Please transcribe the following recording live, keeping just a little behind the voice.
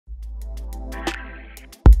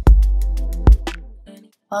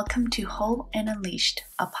Welcome to Whole and Unleashed,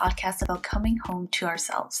 a podcast about coming home to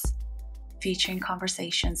ourselves, featuring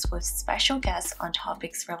conversations with special guests on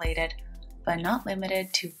topics related, but not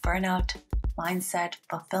limited to burnout, mindset,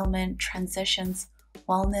 fulfillment, transitions,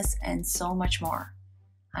 wellness, and so much more.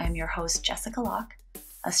 I am your host, Jessica Locke,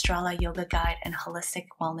 a Strala yoga guide and holistic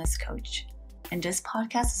wellness coach. And this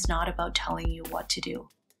podcast is not about telling you what to do.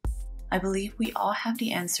 I believe we all have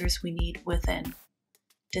the answers we need within.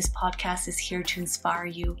 This podcast is here to inspire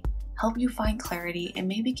you, help you find clarity, and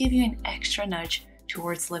maybe give you an extra nudge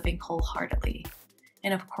towards living wholeheartedly.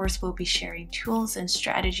 And of course, we'll be sharing tools and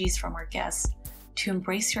strategies from our guests to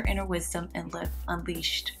embrace your inner wisdom and live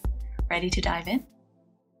unleashed. Ready to dive in?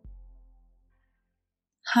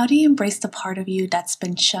 How do you embrace the part of you that's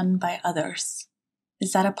been shunned by others?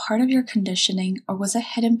 Is that a part of your conditioning, or was it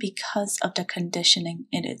hidden because of the conditioning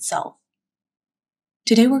in itself?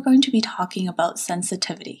 Today we're going to be talking about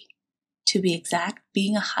sensitivity. To be exact,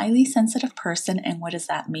 being a highly sensitive person, and what does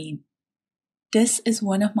that mean? This is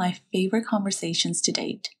one of my favorite conversations to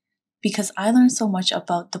date because I learned so much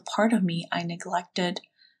about the part of me I neglected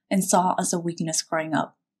and saw as a weakness growing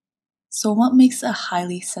up. So what makes a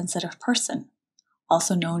highly sensitive person?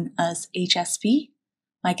 Also known as HSP?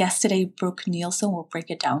 My guest today, Brooke Nielson, will break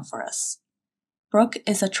it down for us. Brooke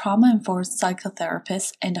is a trauma-informed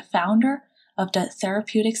psychotherapist and the founder of the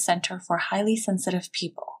Therapeutic Center for highly sensitive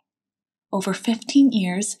people. Over 15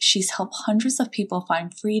 years, she's helped hundreds of people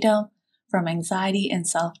find freedom from anxiety and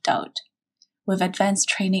self-doubt. With advanced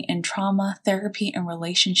training in trauma, therapy, and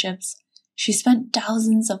relationships, she spent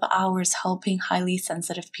thousands of hours helping highly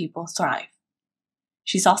sensitive people thrive.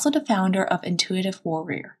 She's also the founder of Intuitive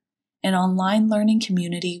Warrior, an online learning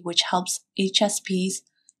community which helps HSPs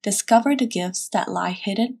discover the gifts that lie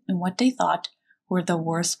hidden in what they thought were the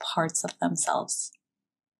worst parts of themselves.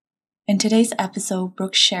 In today's episode,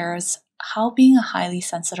 Brooke shares how being a highly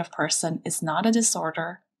sensitive person is not a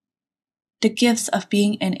disorder, the gifts of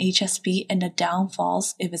being an HSP and the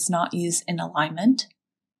downfalls if it's not used in alignment,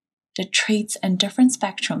 the traits and different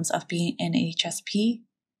spectrums of being an HSP,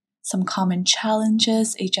 some common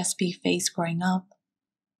challenges HSP face growing up,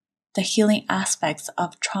 the healing aspects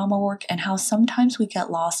of trauma work, and how sometimes we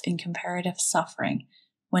get lost in comparative suffering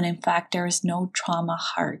when in fact there is no trauma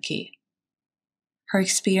hierarchy. Her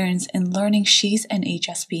experience in learning she's an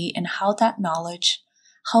HSP and how that knowledge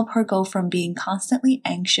helped her go from being constantly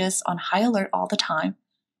anxious on high alert all the time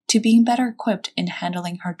to being better equipped in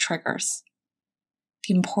handling her triggers.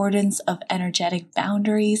 The importance of energetic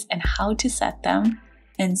boundaries and how to set them,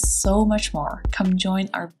 and so much more. Come join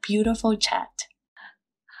our beautiful chat.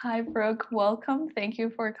 Hi, Brooke. Welcome. Thank you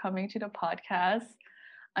for coming to the podcast.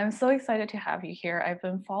 I'm so excited to have you here. I've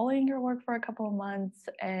been following your work for a couple of months,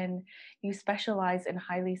 and you specialize in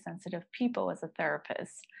highly sensitive people as a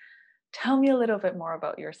therapist. Tell me a little bit more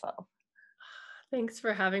about yourself. Thanks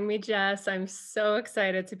for having me, Jess. I'm so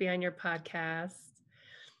excited to be on your podcast.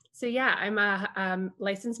 So yeah, I'm a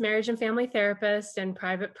licensed marriage and family therapist in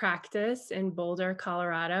private practice in Boulder,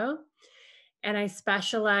 Colorado. And I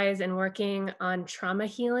specialize in working on trauma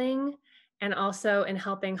healing and also in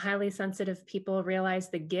helping highly sensitive people realize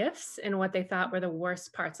the gifts and what they thought were the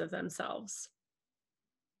worst parts of themselves.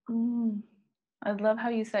 I love how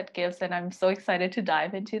you said gifts, and I'm so excited to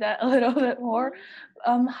dive into that a little bit more.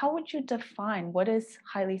 How would you define what is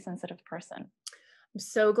highly sensitive person? I'm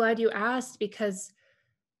so glad you asked because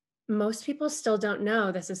most people still don't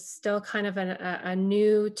know. This is still kind of a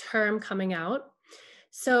new term coming out.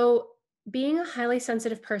 So being a highly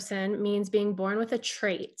sensitive person means being born with a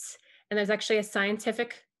trait. And there's actually a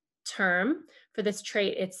scientific term for this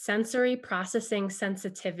trait. It's sensory processing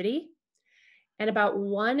sensitivity. And about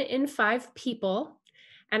 1 in 5 people,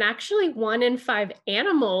 and actually 1 in 5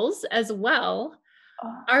 animals as well,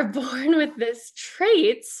 are born with this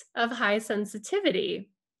trait of high sensitivity,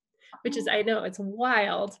 which is, I know, it's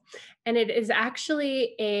wild. And it is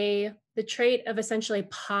actually the trait of essentially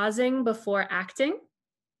pausing before acting.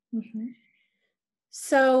 Mm-hmm.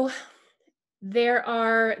 So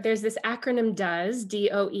there's this acronym DOES,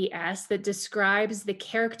 DOES, that describes the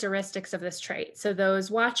characteristics of this trait. So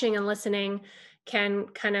those watching and listening can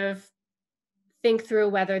kind of think through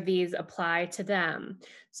whether these apply to them.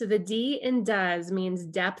 So the D in DOES means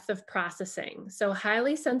depth of processing. So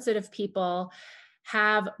highly sensitive people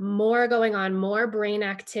have more going on, more brain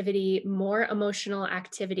activity, more emotional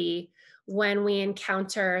activity when we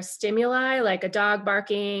encounter stimuli like a dog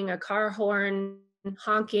barking, a car horn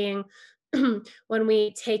honking, when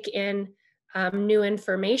we take in new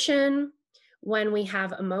information, when we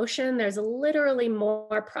have emotion. There's literally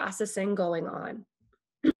more processing going on.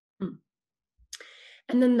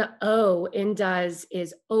 And then the O in does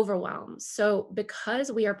is overwhelm. So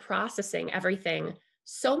because we are processing everything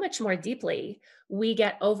so much more deeply, we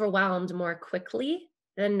get overwhelmed more quickly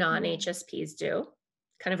than Mm. non-HSPs do,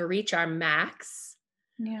 kind of reach our max.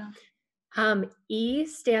 Yeah. E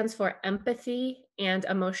stands for empathy and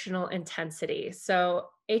emotional intensity. So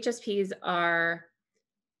HSPs are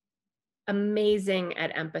amazing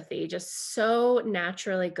at empathy, just so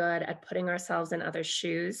naturally good at putting ourselves in others'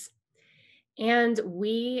 shoes. And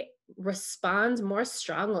we respond more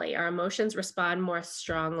strongly. Our emotions respond more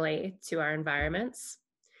strongly to our environments.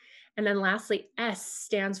 And then lastly, S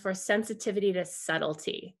stands for sensitivity to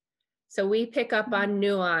subtlety. So we pick up Mm. on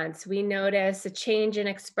nuance. We notice a change in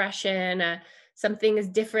expression. Something is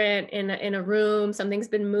different in a room. Something's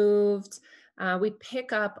been moved. We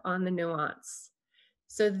pick up on the nuance.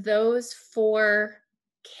 So those four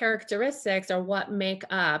characteristics are what make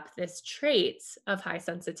up this traits of high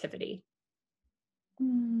sensitivity.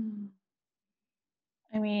 Mm.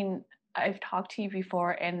 I mean, I've talked to you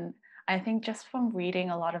before, and I think just from reading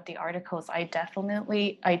a lot of the articles, I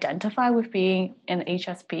definitely identify with being an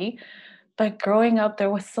HSP. But growing up, there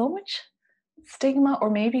was so much stigma, or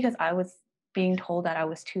maybe because I was being told that I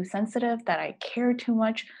was too sensitive, that I cared too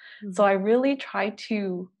much. So I Mhm. really tried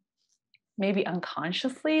to maybe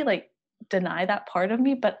unconsciously like deny that part of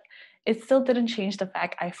me, but it still didn't change the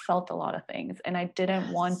fact I felt a lot of things and I didn't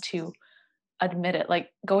want Yes. to admit it.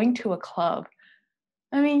 Like going to a club,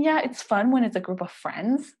 I mean, yeah, it's fun when it's a group of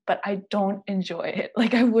friends, but I don't enjoy it.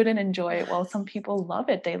 Like I wouldn't enjoy it. Well, some Yes. people love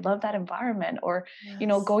it. They love that environment. Or,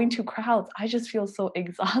 Yes. going to crowds, I just feel so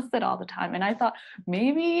exhausted all the time. And I thought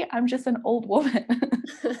maybe I'm just an old woman.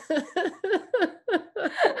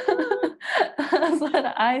 That's what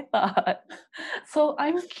I thought. So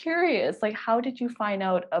I'm curious, like, how did you find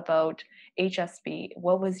out about HSP?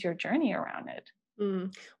 What was your journey around it?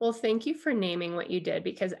 Well, thank you for naming what you did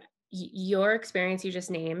because your experience you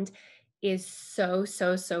just named is so,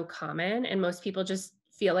 so, so common. And most people just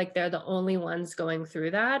feel like they're the only ones going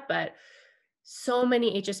through that. But so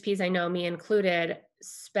many HSPs I know, me included,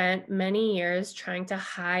 spent many years trying to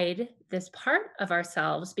hide this part of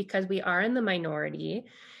ourselves because we are in the minority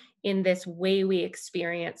in this way we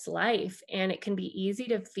experience life. And it can be easy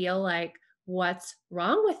to feel like, what's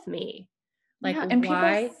wrong with me? Like, Yeah, and people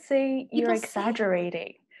why? say you're People say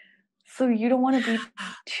exaggerating. So you don't want to be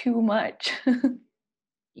that. too much.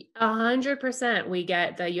 100%. We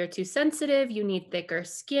get the you're too sensitive, you need thicker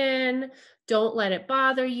skin, don't let it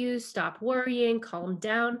bother you, stop worrying, calm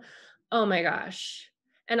down. Oh my gosh.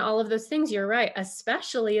 And all of those things, you're right.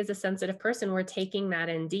 Especially as a sensitive person, we're taking that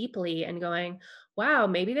in deeply and going, wow,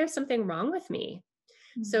 maybe there's something wrong with me.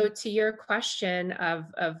 So Mm. to your question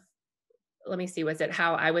of let me see, was it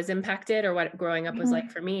how I was impacted or what growing up was like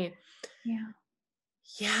Mhm. for me? Yeah.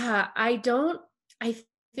 Yeah, I don't I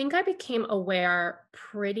think I became aware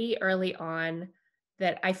pretty early on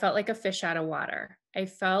that I felt like a fish out of water. I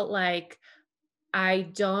felt like I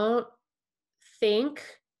don't think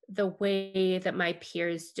the way that my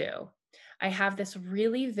peers do. I have this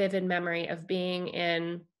really vivid memory of being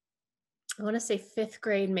in, I want to say 5th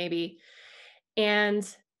grade maybe,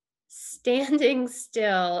 and standing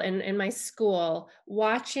still in my school,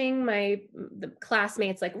 watching the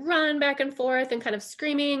classmates like run back and forth and kind of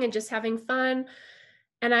screaming and just having fun.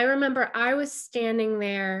 And I remember I was standing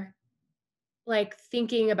there like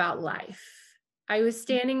thinking about life. I was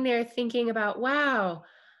standing there thinking about, wow,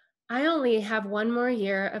 I only have one more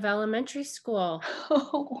year of elementary school.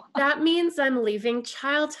 Oh, That means I'm leaving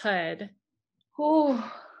childhood.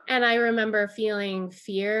 oh. And I remember feeling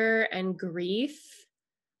fear and grief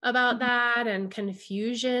about Mhm. that and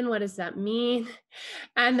confusion. What does that mean?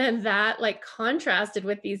 And then that like contrasted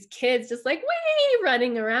with these kids just like wee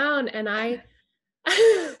running around. And I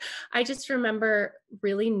I just remember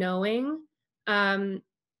really knowing um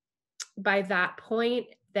by that point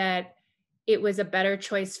that it was a better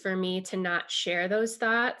choice for me to not share those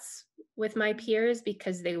thoughts with my peers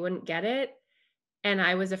because they wouldn't get it. And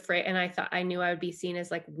I was afraid, and I thought I knew I would be seen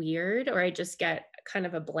as like weird or I just get kind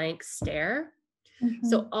of a blank stare.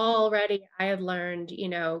 So Mhm. already I had learned,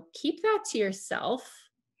 keep that to yourself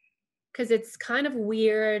because it's kind of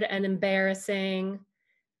weird and embarrassing,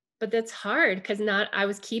 but that's hard because not I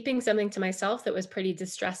was keeping something to myself that was pretty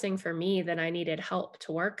distressing for me that I needed help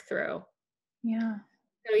to work through. Yeah.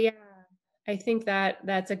 So yeah, I think that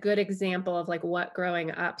that's a good example of like what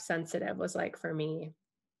growing up sensitive was like for me.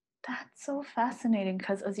 That's so fascinating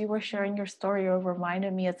because as you were sharing your story, it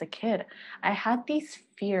reminded me as a kid, I had these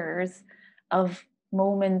fears of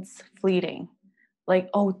moments fleeting. Like,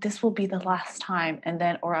 oh, this will be the last time. And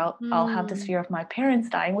then, or I'll have this Mm, fear of my parents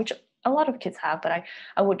dying, which a lot of kids have, but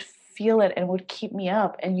I would feel it and would keep me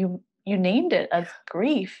up. And you named it as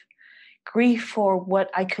grief for what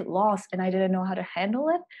I could lose, and I didn't know how to handle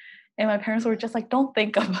it. And my parents were just like, don't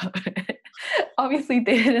think about it. Obviously,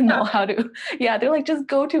 they didn't know how to. Yeah, they're like, just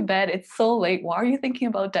go to bed. It's so late. Why are you thinking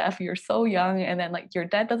about death? You're so young. And then like your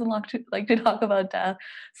dad doesn't like to talk about death.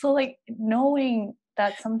 So like knowing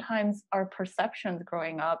that sometimes our perceptions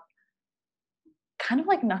growing up, kind of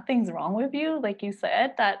like nothing's wrong with you, like you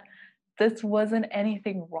said, that this wasn't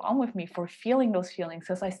anything wrong with me for feeling those feelings.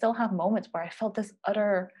 Because I still have moments where I felt this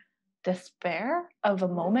utter despair of a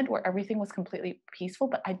moment where everything was completely peaceful,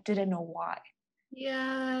 but I didn't know why.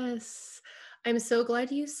 Yes. I'm so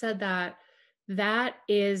glad you said that. That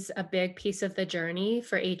is a big piece of the journey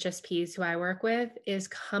for HSPs who I work with, is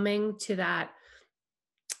coming to that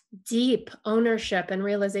deep ownership and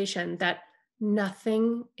realization that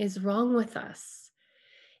nothing is wrong with us.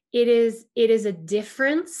 It is a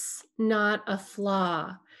difference, not a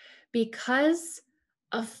flaw. Because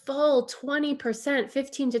a full 20%,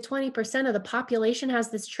 15 to 20% of the population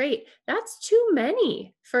has this trait, that's too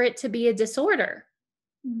many for it to be a disorder.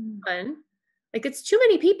 Mm. One, like it's too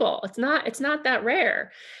many people. It's not that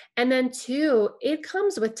rare. And then two, it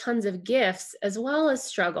comes with tons of gifts as well as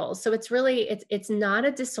struggles. So it's not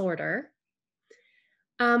a disorder.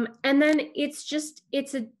 And then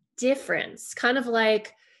it's a difference, kind of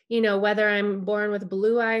like, whether I'm born with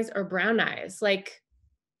blue eyes or brown eyes, like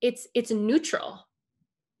it's neutral.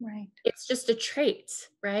 Right. It's just a trait,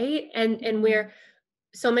 right? And Mm.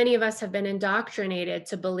 so many of us have been indoctrinated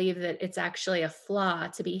to believe that it's actually a flaw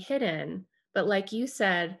to be hidden. But like you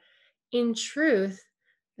said, in truth,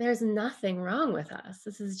 there's nothing wrong with us.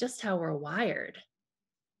 This is just how we're wired.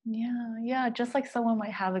 Yeah, yeah. Just like someone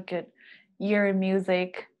might have a good ear in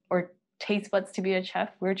music or taste buds to be a chef,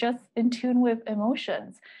 we're just in tune with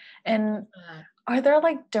emotions. And Uh, are there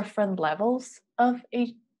like different levels of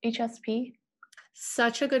HSP?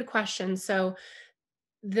 Such a good question. So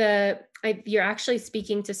you're actually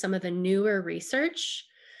speaking to some of the newer research.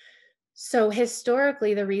 So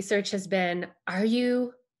historically, the research has been, are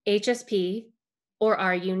you HSP or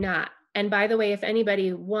are you not? And by the way, if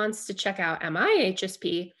anybody wants to check out, am I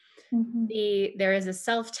HSP? Mm-hmm. There is a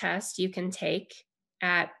self-test you can take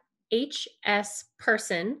at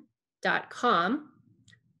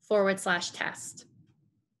hsperson.com/test.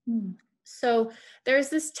 Mm. So there's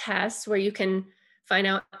this test where you can find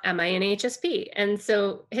out, am I an HSP? And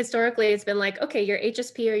so historically, it's been like, okay, you're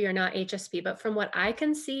HSP or you're not HSP. But from what I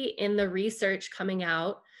can see in the research coming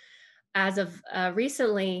out as of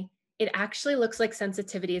recently, it actually looks like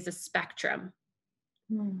sensitivity is a spectrum.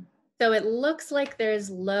 Mm. So it looks like there's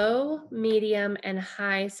low, medium, and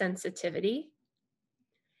high sensitivity.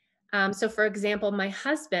 So for example, my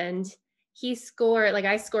husband, I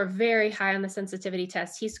score very high on the sensitivity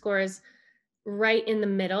test. He scores right in the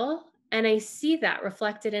middle, and I see that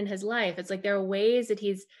reflected in his life. It's like there are ways that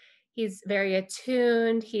he's very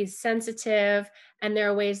attuned, he's sensitive, and there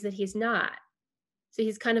are ways that he's not. So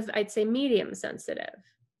he's kind of, I'd say, medium sensitive.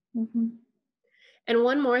 Mm-hmm. And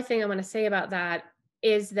one more thing I want to say about that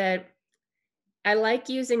is that I like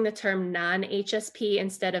using the term non-HSP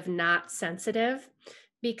instead of not sensitive,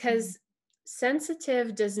 because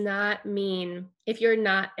sensitive does not mean, if you're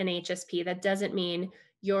not an HSP, that doesn't mean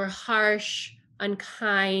you're harsh,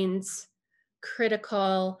 unkind,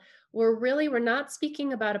 critical. We're not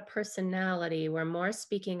speaking about a personality. We're more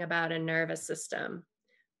speaking about a nervous system,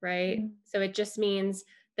 right? Mm. So it just means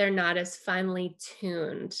they're not as finely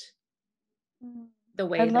tuned Mm. the I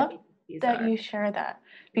way that love HSPs that are. you share that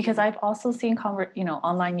because I've also seen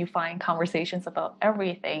online you find conversations about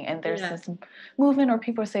everything, and there's Yeah. this movement or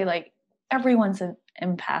people say like everyone's an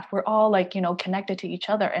empath. We're all like, connected to each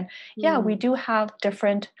other. And yeah, we Mm. do have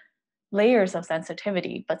different layers of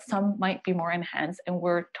sensitivity, but some might be more enhanced, and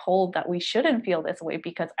we're told that we shouldn't feel this way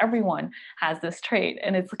because everyone has this trait.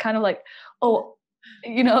 And it's kind of like, oh,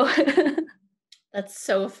 you know. That's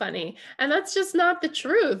so funny. And that's just not the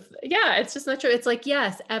truth. Yeah, it's just not true. It's like,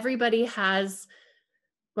 yes, everybody has,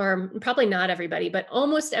 or probably not everybody, but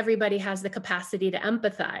almost everybody has the capacity to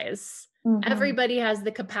empathize. Mhm. Everybody has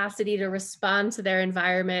the capacity to respond to their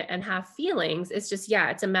environment and have feelings. It's just, yeah,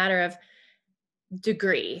 it's a matter of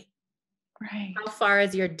degree. Right. How far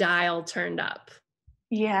is your dial turned up?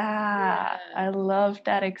 Yeah, Yeah. I love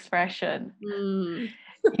that expression. Mm.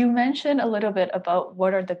 You mentioned a little bit about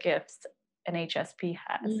what are the gifts an HSP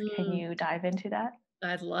has. Can Mm. you dive into that?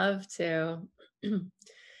 I'd love to.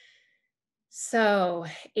 So,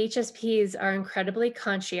 HSPs are incredibly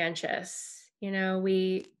conscientious.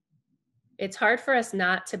 It's hard for us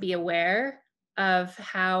not to be aware of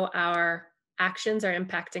how our actions are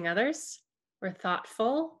impacting others. We're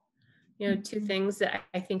thoughtful. Two Mhm. things that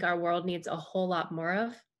I think our world needs a whole lot more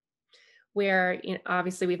of. Where,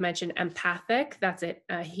 obviously, we've mentioned empathic, that's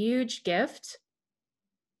a huge gift.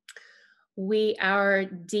 Our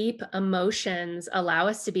deep emotions allow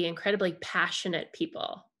us to be incredibly passionate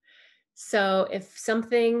people. So if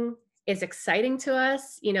something is exciting to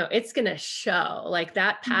us, it's going to show. Like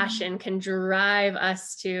that Mhm. passion can drive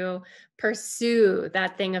us to pursue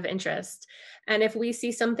that thing of interest. And if we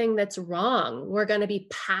see something that's wrong, we're going to be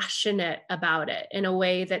passionate about it in a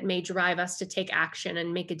way that may drive us to take action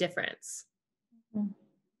and make a difference. Mhm.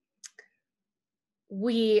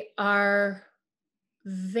 We are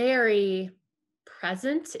very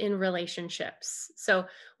present in relationships. So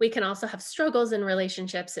we can also have struggles in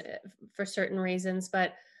relationships for certain reasons,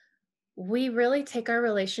 but we really take our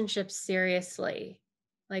relationships seriously.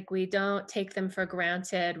 Like we don't take them for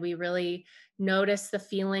granted. We really notice the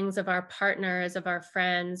feelings of our partners, of our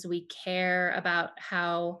friends. We care about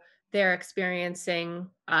how they're experiencing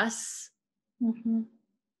us. Mhm.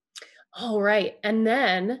 Oh, right. And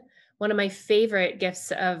then one of my favorite gifts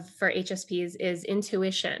for HSPs is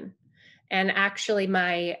intuition. And actually,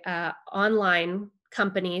 my online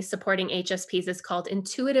company supporting HSPs is called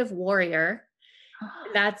Intuitive Warrior. Ah,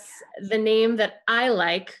 That's the name that I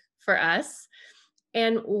like for us.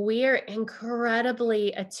 And we're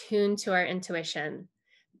incredibly attuned to our intuition.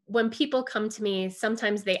 When people come to me,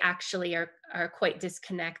 sometimes they actually are quite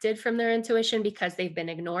disconnected from their intuition because they've been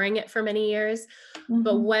ignoring it for many years.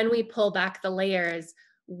 But mhm. when we pull back the layers,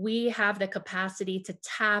 we have the capacity to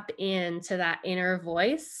tap into that inner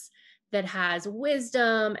voice that has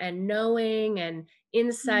wisdom and knowing and Mm.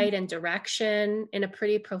 insight and direction in a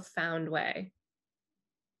pretty profound way.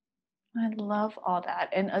 I love all that.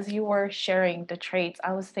 And as you were sharing the traits,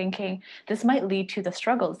 I was thinking this might lead to the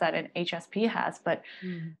struggles that an HSP has, but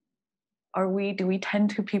Mm. do we tend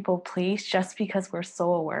to people please just because we're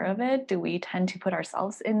so aware of it? Do we tend to put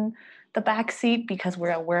ourselves in the back seat because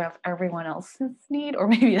we're aware of everyone else's need? Or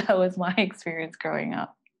maybe that was my experience growing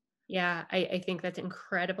up. Yeah, I think that's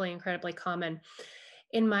incredibly, incredibly common.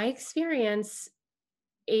 In my experience,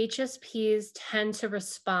 HSPs tend to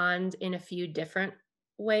respond in a few different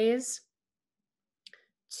ways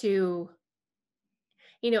to,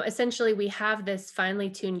 essentially we have this finely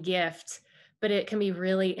tuned gift, but it can be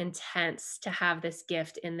really intense to have this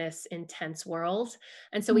gift in this intense world.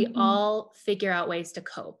 And so we Mhm. all figure out ways to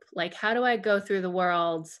cope. Like, how do I go through the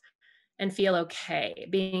world and feel okay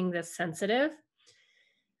being this sensitive?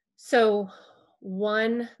 So,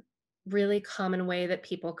 one really common way that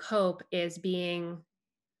people cope is being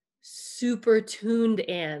super tuned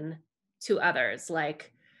in to others.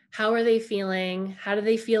 Like, how are they feeling? How do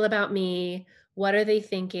they feel about me? What are they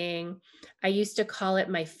thinking? I used to call it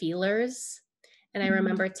my feelers. And I Mhm.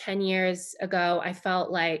 remember 10 years ago, I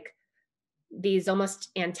felt like these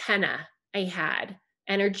almost antenna I had,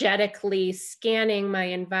 energetically scanning my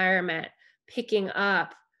environment, picking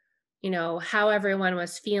up, how everyone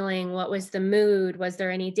was feeling, what was the mood, was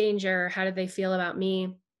there any danger, how did they feel about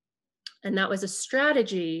me? And that was a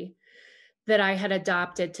strategy that I had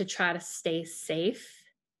adopted to try to stay safe.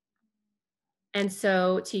 And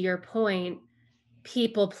so, to your point,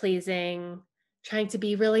 people pleasing, trying to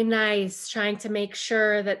be really nice, trying to make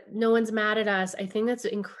sure that no one's mad at us, I think that's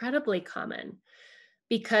incredibly common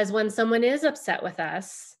because when someone is upset with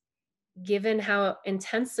us, given how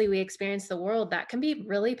intensely we experience the world, that can be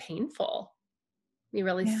really painful, be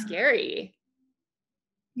really Yeah. scary.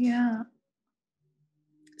 Yeah.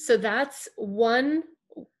 So, that's one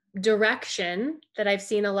direction that I've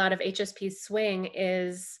seen a lot of HSPs swing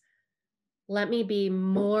is let me be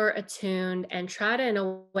more attuned and try to, in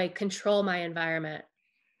a way, control my environment.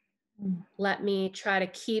 Mm. Let me try to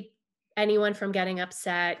keep anyone from getting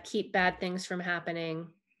upset, keep bad things from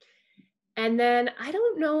happening. And then I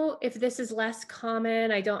don't know if this is less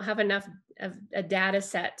common. I don't have enough of a data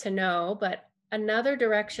set to know, but another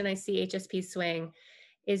direction I see HSP swing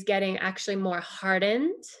is getting actually more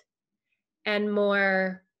hardened and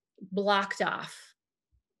more blocked off.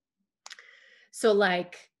 So,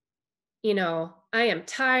 like, I am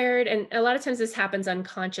tired. And a lot of times this happens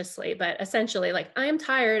unconsciously, but essentially, like, I am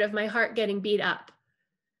tired of my heart getting beat up.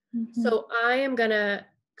 Mhm. So I am going to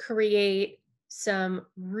create some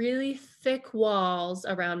really thick walls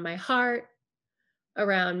around my heart,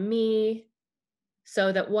 around me,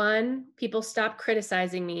 so that one, people stop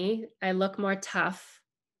criticizing me. I look more tough,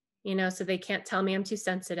 so they can't tell me I'm too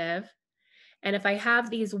sensitive. And if I have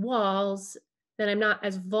these walls, then I'm not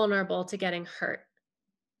as vulnerable to getting hurt.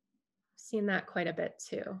 I've seen that quite a bit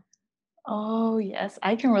too. Oh, yes,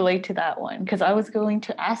 I can relate to that one because I was going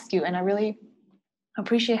to ask you, and I really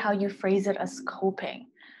appreciate how you phrase it as coping.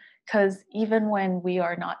 Because even when we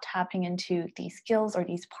are not tapping into these skills or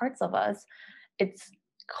these parts of us, it's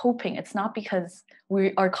coping. It's not because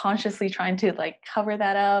we are consciously trying to like cover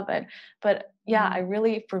that up. And but yeah, I Mm.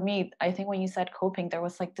 really, for me, I think when you said coping, there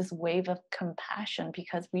was like this wave of compassion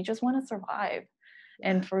because we just want to survive.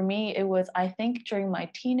 Yeah. And for me, it was, I think, during my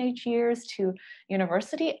teenage years to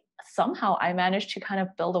university, somehow I managed to kind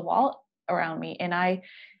of build a wall around me. And I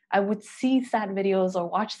would see sad videos or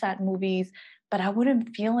watch sad movies, but I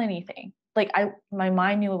wouldn't feel anything. Like my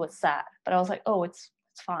mind knew it was sad, but I was like, oh, it's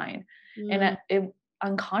fine. And Mm. it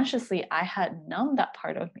unconsciously, I had numbed that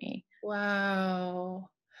part of me. Wow.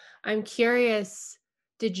 I'm curious,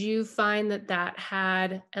 did you find that that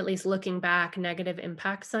had, at least looking back, negative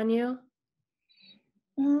impacts on you?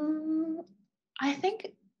 Mm, I think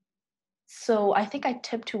so. I think I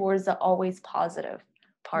tip towards the always positive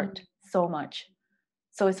part Mm. so much.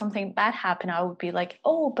 So if something bad happened, I would be like,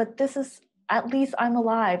 oh, but this is, at least I'm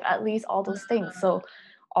alive, at least all those things. So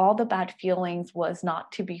all the bad feelings was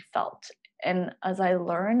not to be felt. And as I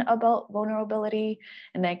learned about vulnerability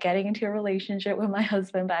and then getting into a relationship with my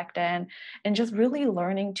husband back then, and just really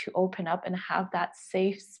learning to open up and have that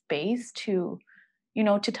safe space to,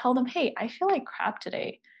 to tell them, hey, I feel like crap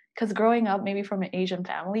today. Because growing up, maybe from an Asian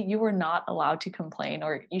family, you were not allowed to complain,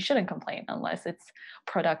 or you shouldn't complain unless it's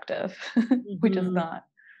productive, which is Mhm. not.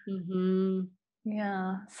 Mhm.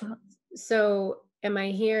 Yeah. So So, am I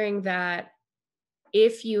hearing that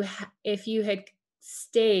if you had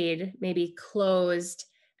stayed maybe closed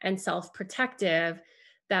and self-protective,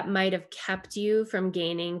 that might have kept you from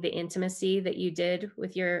gaining the intimacy that you did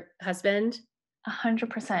with your husband?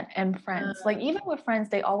 100%. And friends, like even with friends,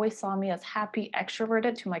 they always saw me as happy,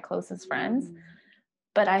 extroverted to my closest friends. Mm.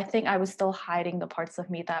 But I think I was still hiding the parts of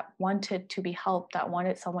me that wanted to be helped, that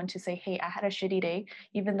wanted someone to say, hey, I had a shitty day,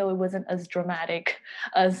 even though it wasn't as dramatic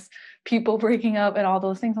as people breaking up and all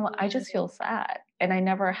those things. I'm like, I just feel sad. And I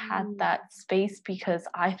never had Mm. that space because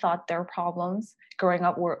I thought their problems growing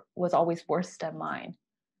up was always worse than mine.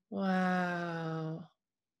 Wow.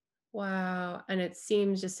 Wow. And it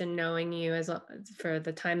seems, just in knowing you for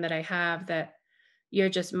the time that I have, that you're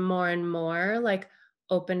just more and more like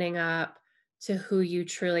opening up to who you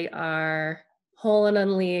truly are, whole and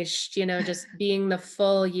unleashed, just being the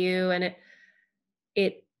full you. And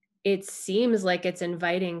it it seems like it's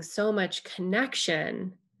inviting so much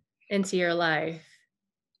connection into your life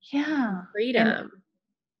and Yeah. And freedom.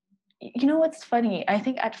 you know what's funny? I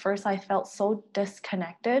think at first I felt so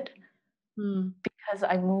disconnected Mm. because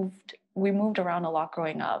we moved around a lot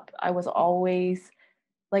growing up. I was always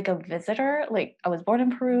like a visitor. Like I was born in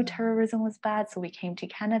Peru, terrorism was bad, so we came to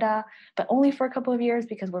Canada, but only for a couple of years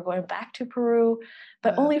because we're going back to Peru,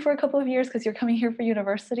 but Wow. only for a couple of years because you're coming here for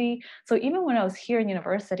university. So even when I was here in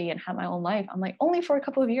university and had my own life, I'm like only for a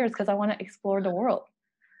couple of years because I want to explore the world.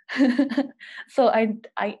 So I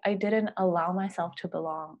didn't allow myself to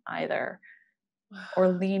belong either or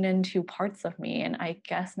Wow. lean into parts of me. And I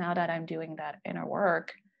guess now that I'm doing that inner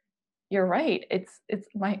work, you're right. It's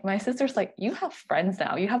my sister's like, you have friends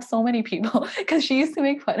now. You have so many people. Because she used to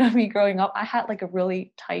make fun of me growing up. I had like a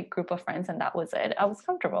really tight group of friends, and that was it. I was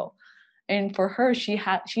comfortable. And for her, she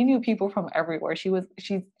knew people from everywhere.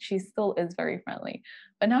 She still is very friendly.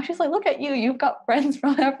 But now she's like, look at you, you've got friends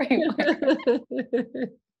from everywhere.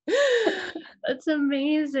 That's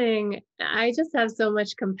amazing. I just have so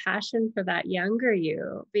much compassion for that younger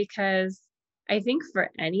you, because I think for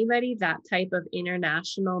anybody, that type of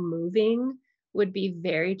international moving would be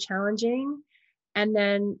very challenging. And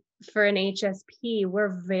then for an HSP,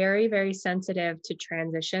 we're very, very sensitive to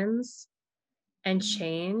transitions and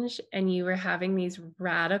change. And you were having these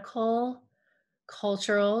radical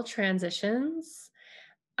cultural transitions.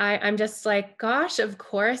 I'm just like, gosh, of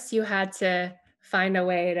course you had to find a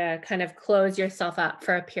way to kind of close yourself up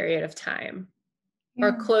for a period of time, or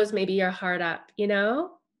Yeah. close maybe your heart up, you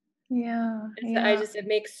know? Yeah. Yeah. It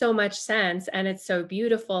makes so much sense. And it's so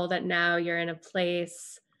beautiful that now you're in a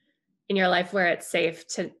place in your life where it's safe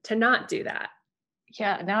to not do that.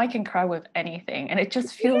 Yeah, now I can cry with anything. And it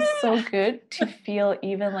just feels so good to feel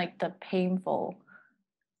even like the painful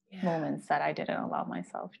Yeah. moments that I didn't allow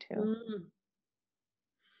myself to. Mm,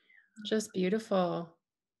 just beautiful.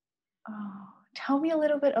 Oh, tell me a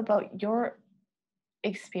little bit about your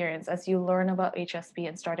experience as you learn about HSP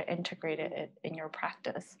and started integrating it in your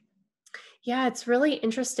practice. Yeah, it's really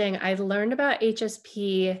interesting. I learned about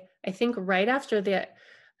HSP, I think right after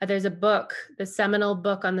there's a book, the seminal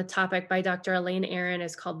book on the topic by Dr. Elaine Aron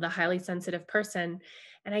is called The Highly Sensitive Person.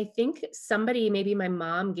 And I think somebody, maybe my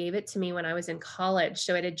mom, gave it to me when I was in college.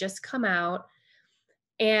 So it had just come out.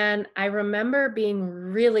 And I remember being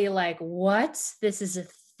really like, what? This is a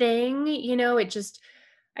thing? It just,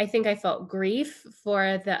 I think I felt grief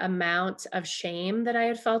for the amount of shame that I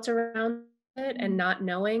had felt around it and Mm. not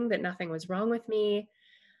knowing that nothing was wrong with me.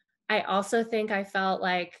 I also think I felt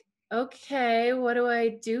like, okay, what do I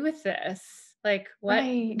do with this? Like, what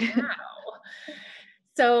Right. now?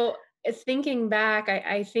 So thinking back,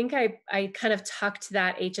 I think I kind of tucked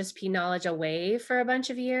that HSP knowledge away for a bunch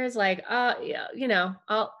of years. Like, yeah,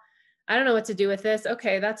 I don't know what to do with this.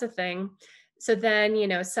 Okay, that's a thing. So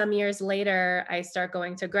then, some years later, I start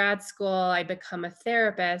going to grad school. I become a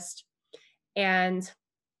therapist, and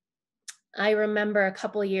I remember a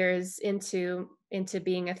couple years into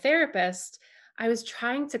being a therapist, I was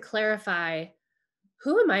trying to clarify,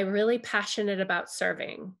 who am I really passionate about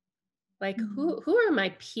serving? Like, Mm. who are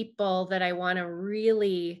my people that I want to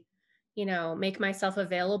really, make myself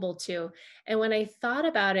available to? And when I thought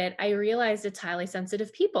about it, I realized it's highly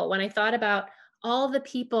sensitive people. When I thought about all the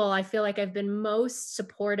people I feel like I've been most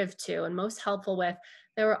supportive to and most helpful with,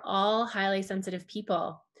 they were all highly sensitive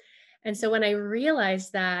people. And so when I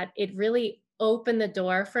realized that, it really opened the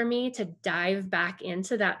door for me to dive back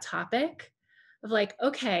into that topic of like,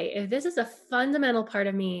 okay, if this is a fundamental part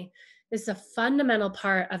of me, this is a fundamental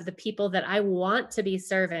part of the people that I want to be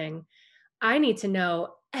serving, I need to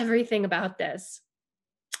know everything about this.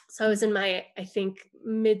 So I was in my, I think,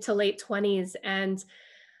 mid to late 20s, and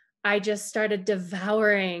I just started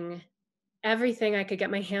devouring everything I could get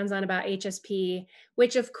my hands on about HSP,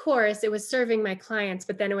 which of course it was serving my clients,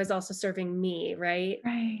 but then it was also serving me, right?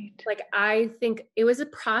 Right. Like, I think it was a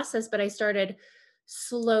process, but I started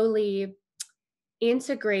slowly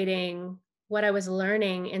integrating what I was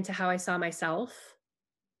learning into how I saw myself,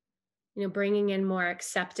 bringing in more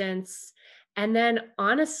acceptance. And then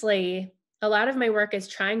honestly, a lot of my work is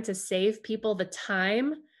trying to save people the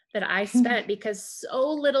time that I spent, because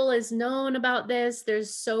so little is known about this.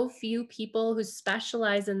 There's so few people who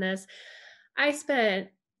specialize in this. I spent,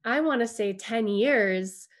 I want to say 10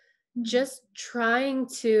 years Mm. just trying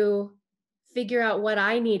to figure out what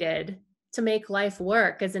I needed to make life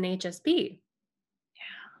work as an HSP.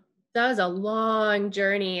 That was a long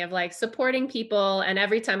journey of like supporting people. And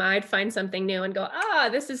every time I'd find something new and go,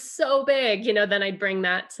 this is so big, then I'd bring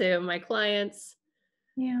that to my clients.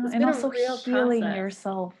 Yeah, It's and been a also real healing process.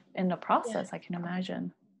 yourself in the Yeah. process, I can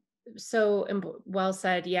imagine. So well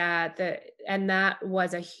said. Yeah. And that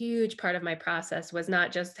was a huge part of my process, was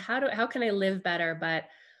not just how can I live better, but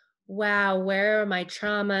wow, where are my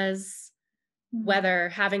traumas, Mm. whether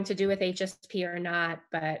having to do with HSP or not,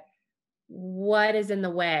 but what is in the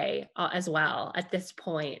way as well at this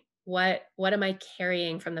point? What am I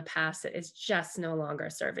carrying from the past that is just no longer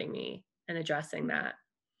serving me, and addressing that,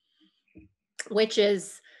 which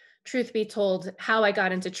is, truth be told, how I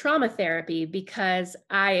got into trauma therapy, because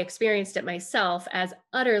I experienced it myself as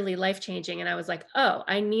utterly life-changing. And I was like, oh,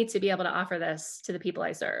 I need to be able to offer this to the people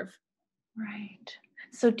I serve. Right.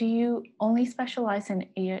 So do you only specialize in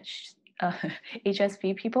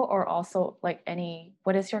HSP people or also like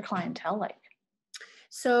what is your clientele like?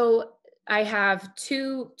 So I have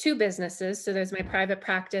two businesses. So there's my private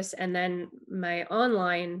practice and then my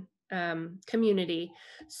online community.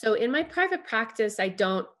 So in my private practice, I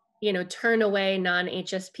don't, turn away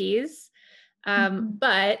non-HSPs. Mhm.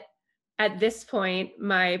 But at this point,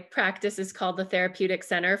 my practice is called the Therapeutic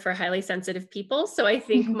Center for Highly Sensitive People. So I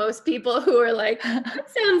think most people who are like, that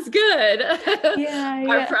sounds good, Yeah,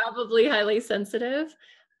 are yeah. probably highly sensitive.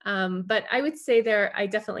 But I would say I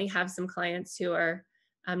definitely have some clients who are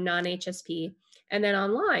non-HSP. And then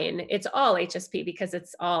online, it's all HSP, because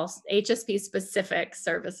it's all HSP specific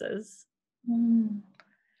services. Mm.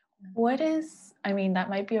 I mean, that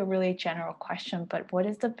might be a really general question, but what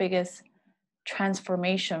is the biggest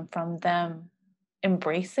transformation from them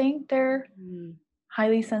embracing their Mm.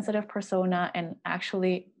 highly sensitive persona and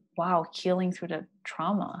actually, wow, healing through the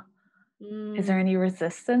trauma? Is there Mm. any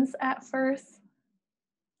resistance at first?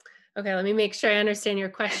 Okay, let me make sure I understand your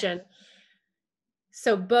question.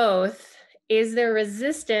 So both, is there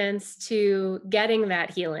resistance to getting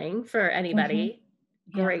that healing for Hmm. anybody?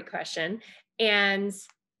 Yeah. Great question. And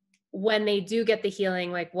when they do get the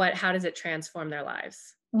healing, like how does it transform their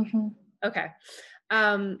lives? Hmm. Okay.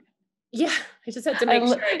 Um, yeah, I just had to make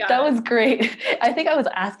sure I got That it. was great. I think I was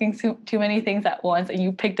asking too many things at once and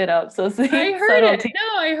you picked it up. So I see, heard it. subtlety.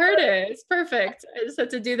 No, I heard it. It's perfect. I just had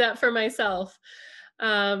to do that for myself.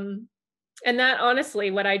 Um, and that,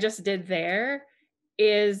 honestly, what I just did there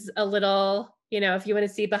is a little, if you want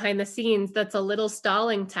to see behind the scenes, that's a little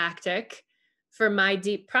stalling tactic for my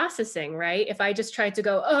deep processing, right? If I just tried to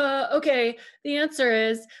go, okay, the answer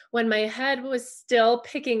is, when my head was still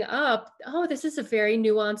picking up, oh, this is a very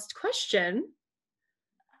nuanced question.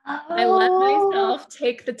 I let Oh, myself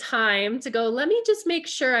take the time to go, let me just make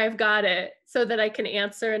sure I've got it so that I can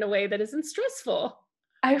answer in a way that isn't stressful.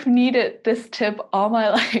 I've needed this tip all my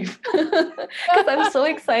life because I'm so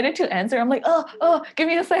excited to answer. I'm like, oh, give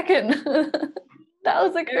me a second. That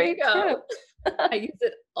was a There you great go. tip. I use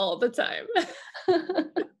it all the time.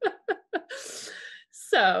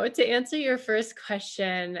 So, to answer your first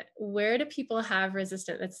question, where do people have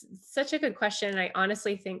resistance? That's such a good question. I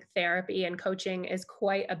honestly think therapy and coaching is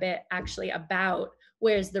quite a bit actually about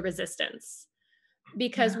where's the resistance.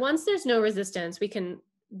 Because Yeah. once there's no resistance, we can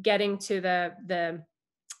getting to the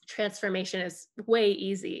transformation is way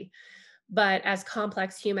easy. But as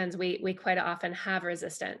complex humans, we quite often have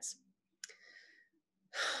resistance.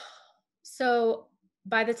 So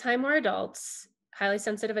by the time we're adults, highly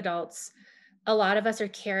sensitive adults, a lot of us are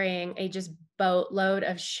carrying a just boatload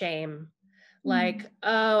of shame. Mm, Like,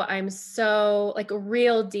 oh, I'm so like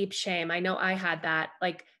real deep shame. I know I had that,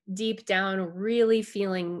 like deep down, really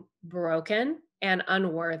feeling broken and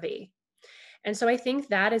unworthy. And so I think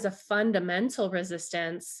that is a fundamental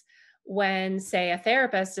resistance when, say, a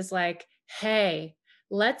therapist is like, hey,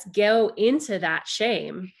 let's go into that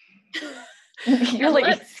shame You're and like,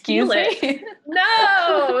 let's heal excuse it. me?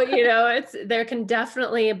 No, it's there can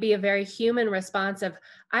definitely be a very human response of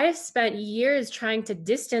I have spent years trying to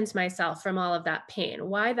distance myself from all of that pain.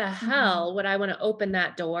 Why the Mhm, hell would I want to open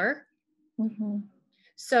that door? mhm.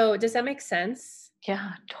 So, does that make sense?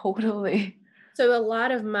 Yeah, totally. So a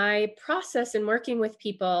lot of my process in working with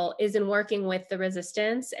people is in working with the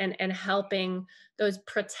resistance and helping those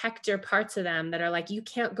protector parts of them that are like, you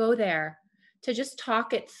can't go there, to just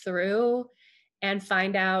talk it through and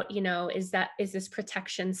find out, is this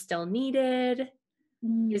protection still needed?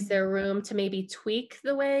 Is Mm, there room to maybe tweak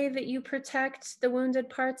the way that you protect the wounded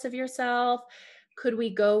parts of yourself? Could we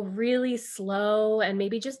go really slow and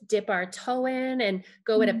maybe just dip our toe in and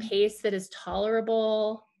go at a mm. pace that is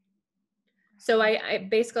tolerable? So I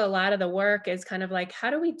basically a lot of the work is kind of like,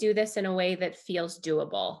 how do we do this in a way that feels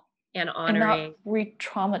doable and And honoring not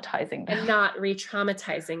re-traumatizing and them. not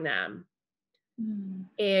re-traumatizing them? Mm,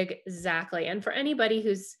 Exactly. And for anybody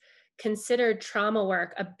who's considered trauma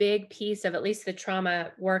work a big piece of at least the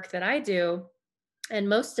trauma work that I do, and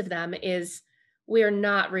most of them is we're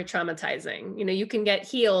not re-traumatizing. You can get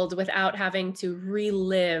healed without having to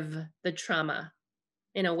relive the trauma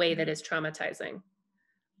in a way that is traumatizing.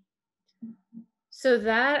 So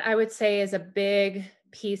that I would say is a big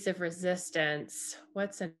piece of resistance.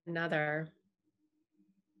 What's another?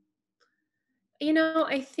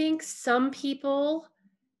 I think some people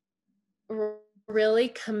are really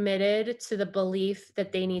committed to the belief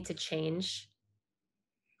that they need to change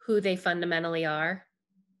who they fundamentally are.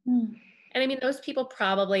 mm, And I mean, those people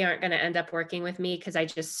probably aren't going to end up working with me because I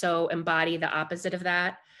just so embody the opposite of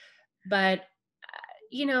that. But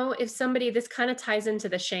if somebody, this kind of ties into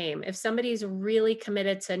the shame. If somebody's really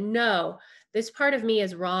committed to, no, this part of me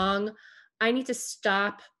is wrong. I need to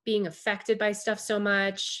stop being affected by stuff so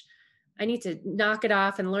much. I need to knock it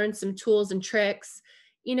off and learn some tools and tricks.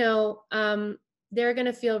 You know, um, they're going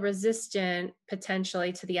to feel resistant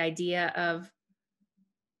potentially to the idea of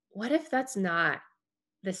what if that's not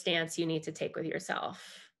the stance you need to take with yourself?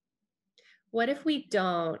 What if we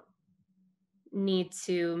don't need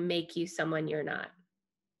to make you someone you're not?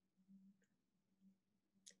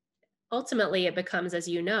 Ultimately it becomes, as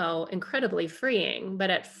you know, incredibly freeing, but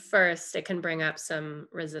at first it can bring up some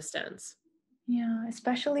resistance. yeah,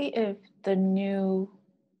 especially if the new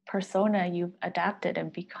persona you've adapted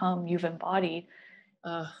and become, you've embodied,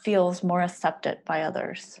 Oh, feels more accepted by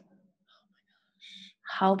others.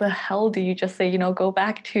 How the hell do you just say, go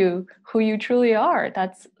back to who you truly are?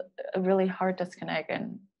 That's a really hard disconnect.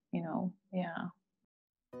 And, yeah.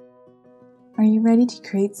 Are you ready to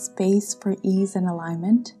create space for ease and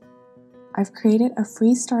alignment? I've created a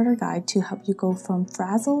free starter guide to help you go from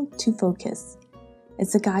frazzled to focus.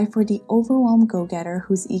 It's a guide for the overwhelmed go-getter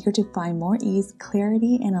who's eager to find more ease,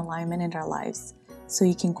 clarity, and alignment in their lives, so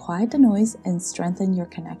you can quiet the noise and strengthen your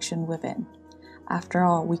connection within. After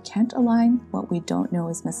all, we can't align what we don't know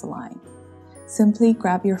is misaligned. Simply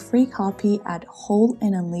grab your free copy at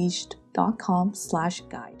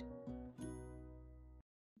wholeandunleashed.com/guide.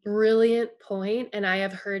 brilliant point. And I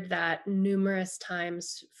have heard that numerous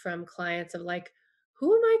times from clients of like,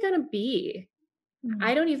 who am I going to be?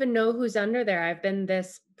 I Mm, don't even know who's under there. I've been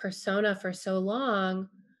this persona for so long.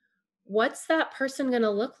 What's that person going to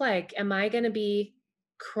look like? Am I going to be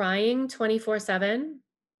crying 24/7?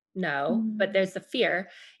 No, but mm. there's the fear.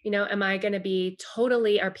 Am I going to be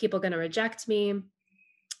totally, are people going to reject me?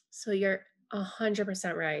 So you're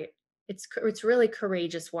 100% right. It's really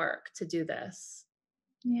courageous work to do this.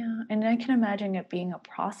 Yeah. And I can imagine it being a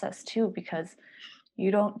process too, because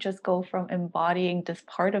you don't just go from embodying this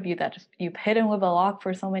part of you that you've hidden with a lock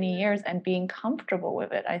for so many years and being comfortable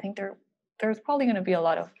with it. I think there's probably going to be a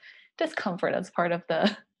lot of discomfort as part of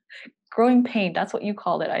the growing pain. That's what you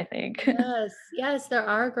called it, I think. Yes, yes, there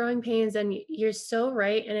are growing pains, and you're so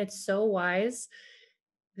right, and it's so wise.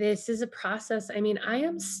 This is a process. I mean, I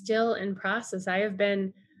am still in process. I have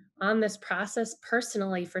been on this process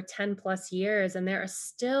personally for 10 plus years, and there are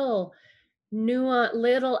still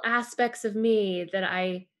little aspects of me that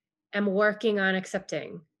I am working on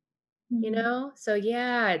accepting, you Mhm. know? So,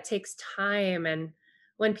 yeah, it takes time. And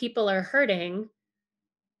when people are hurting,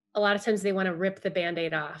 a lot of times they want to rip the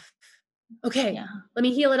band-aid off. Okay, Yeah. let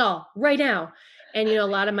me heal it all right now. And a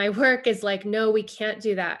lot of my work is like, no, we can't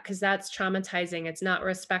do that because that's traumatizing. It's not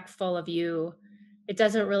respectful of you. It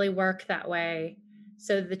doesn't really work that way.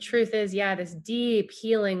 So the truth is, yeah, this deep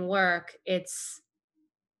healing work, it's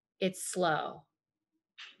slow.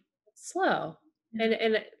 It's slow. Yeah.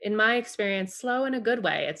 And in my experience, slow in a good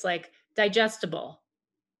way. It's like digestible.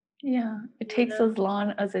 Yeah. It You takes know? as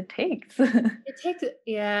long as it takes. It takes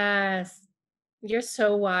yes. You're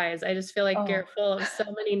so wise. I just feel like Oh, you're full of so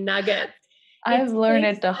many nuggets. It I've learned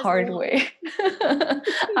takes it the as hard long. way.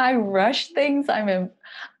 I rush things.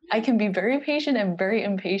 I can be very patient and very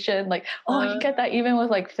impatient. Like, oh, I can Uh, get that even with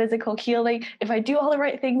like physical healing. If I do all the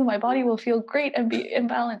right things, my body will feel great and be in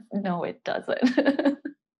balance. No, it doesn't.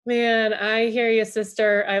 Man, I hear you,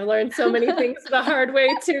 sister. I've learned so many things the hard way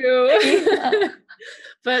too. Yeah.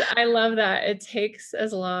 But I love that. It takes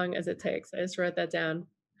as long as it takes. I just wrote that down.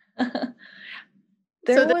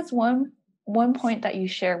 There So the was one point that you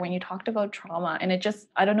shared when you talked about trauma, and it just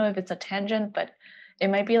I don't know if it's a tangent, but it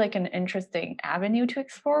might be like an interesting avenue to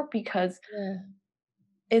explore because yeah.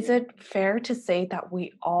 is it fair to say that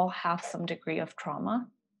we all have some degree of trauma?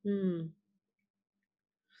 Hmm.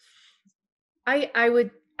 I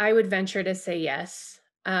would venture to say yes.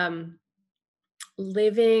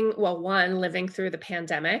 Living through the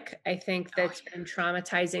pandemic, I think Oh, that's been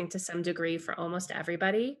traumatizing to some degree for almost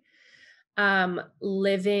everybody.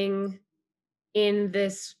 Living in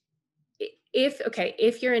this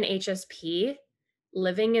if you're an HSP,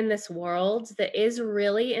 living in this world that is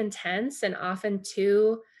really intense and often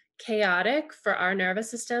too chaotic for our nervous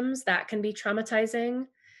systems, that can be traumatizing.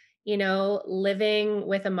 Living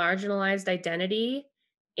with a marginalized identity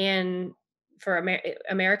in for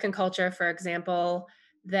American culture, for example,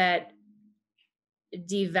 that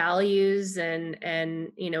devalues and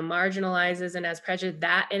marginalizes and has prejudice,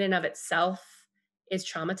 that in and of itself is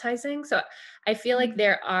traumatizing. So I feel like mm,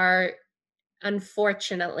 there are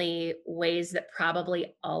unfortunately ways that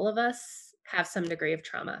probably all of us have some degree of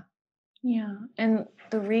trauma. yeah. And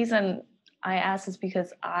the reason I asked is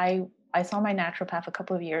because I saw my naturopath a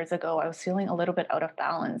couple of years ago. I was feeling a little bit out of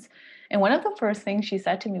balance. And one of the first things she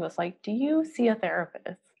said to me was like, "Do you see a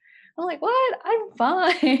therapist?" I'm like, "What? I'm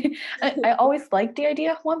fine." I always liked the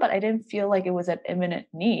idea of one, but I didn't feel like it was an imminent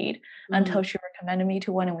need Mhm. until she recommended me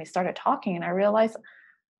to one and we started talking and I realized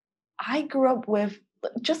I grew up with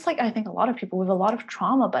just like I think a lot of people with a lot of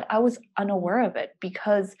trauma, but I was Mhm. unaware of it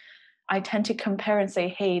because I tend to compare and say,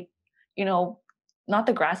 hey, you know, not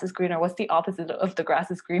the grass is greener. What's the opposite of the grass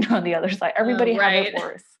is greener on the other side? Oh, Everybody has it right.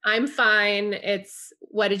 worse. I'm fine. It's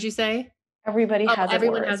what did you say? Everybody Oh, has it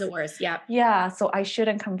everyone has worse. it worse. Yeah. Yeah, so I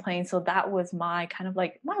shouldn't complain. So that was my kind of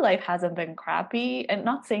like, my life hasn't been crappy. And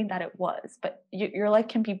not saying that it was, but your life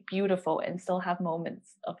can be beautiful and still have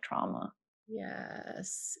moments of trauma.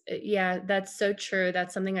 Yes. Yeah, that's so true.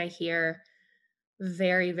 That's something I hear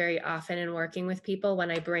very, very often in working with people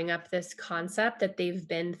when I bring up this concept that they've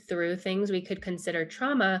been through things we could consider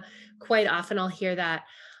trauma. Quite often I'll hear that,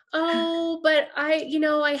 oh, but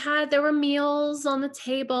there were meals on the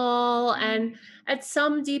table, and at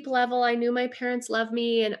some deep level, I knew my parents loved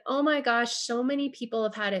me. And oh my gosh, so many people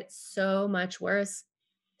have had it so much worse.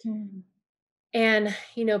 Mm. And,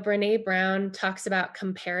 Brene Brown talks about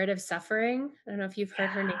comparative suffering. I don't know if you've heard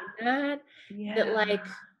her name that Yeah. like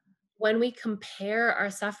when we compare our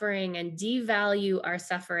suffering and devalue our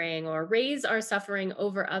suffering or raise our suffering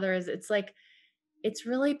over others, it's like, it's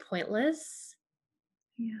really pointless.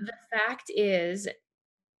 The Yeah. fact is,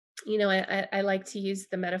 I like to use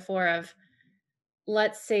the metaphor of,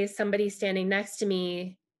 let's say somebody standing next to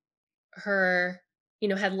me,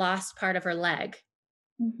 had lost part of her leg.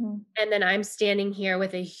 Mhm. And then I'm standing here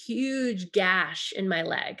with a huge gash in my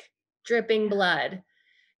leg, dripping Yeah. blood.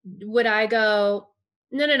 Would I go,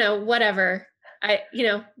 "No, no, no, whatever.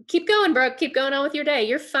 Keep going, Brooke, keep going on with your day.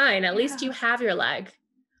 You're fine. At least you Yeah. have your leg."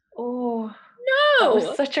 Oh, that was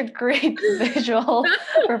No. such a great visual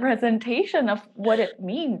representation of what it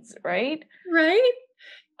means, right? Right?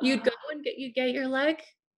 You'd go and you'd get your leg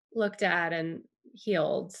looked at and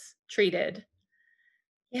healed, treated.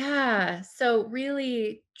 Yeah. So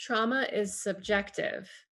really, trauma is subjective.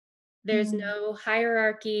 There's Mm, no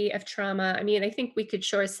hierarchy of trauma. I mean, I think we could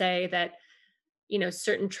sure say that,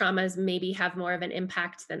 certain traumas maybe have more of an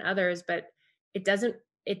impact than others, but it doesn't,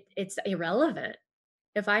 it's irrelevant.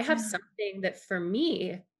 If I have yeah. something that for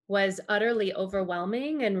me was utterly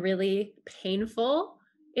overwhelming and really painful,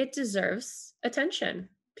 it deserves attention,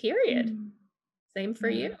 period. Mm, Same for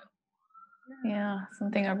yeah. you. Yeah.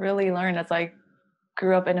 Something I really learned as I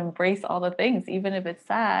grew up and embrace all the things, even if it's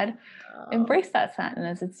sad, Oh, embrace that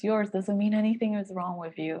sadness. It's yours. Doesn't mean anything is wrong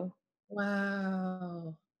with you.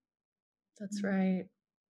 wow. That's Mm, right.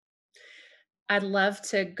 I'd love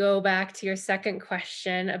to go back to your second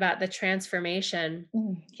question about the transformation.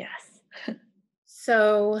 yes.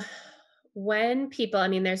 So, when people, I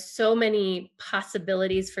mean, there's so many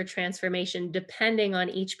possibilities for transformation depending on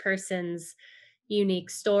each person's unique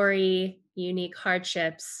story, unique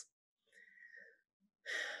hardships.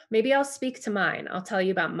 Maybe I'll speak to mine. I'll tell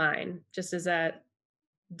you about mine just as a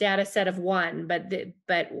data set of one, but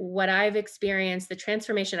but what I've experienced, the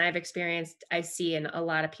transformation I've experienced, I see in a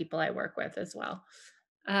lot of people I work with as well.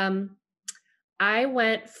 Um, I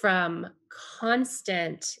went from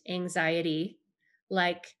constant anxiety,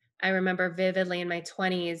 like I remember vividly in my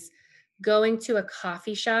 20s, going to a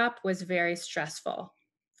coffee shop was very stressful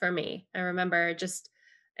for me. I remember just,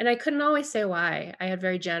 and I couldn't always say why. I had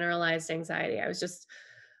very generalized anxiety. I was just,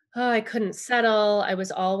 oh, I couldn't settle. I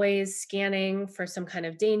was always scanning for some kind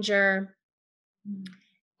of danger. Mm,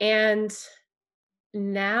 And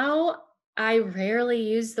now I rarely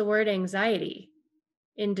use the word anxiety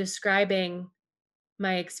in describing my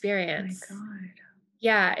my experience. God.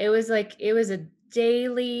 Yeah, it was a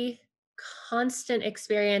daily, constant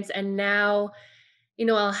experience. And now,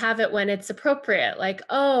 I'll have it when it's appropriate. Like,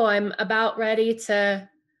 oh, I'm about ready to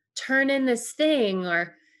turn in this thing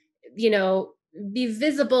or, you know, be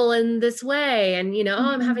visible in this way. And, oh,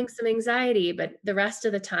 I'm Mhm. having some anxiety, but the rest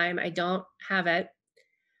of the time I don't have it.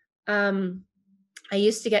 Um, I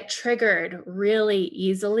used to get triggered really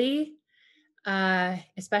easily,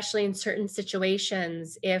 especially in certain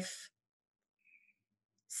situations. If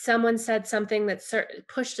someone said something that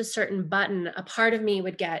pushed a certain button, a part of me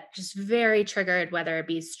would get just very triggered, whether it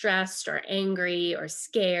be stressed or angry or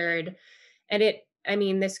scared. And I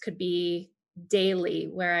mean, this could be daily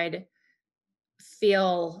where I'd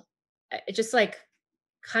feel just like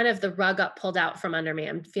kind of the rug up pulled out from under me.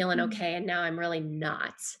 I'm feeling Mm, okay. And now I'm really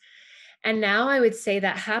not. And now I would say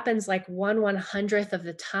that happens like 1/100th of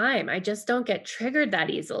the time. I just don't get triggered that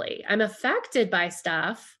easily. I'm affected by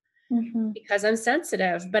stuff mhm. because I'm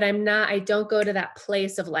sensitive, but I don't go to that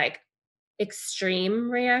place of like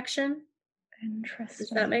extreme reaction. Does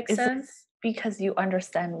that Interesting. make Is it sense? because you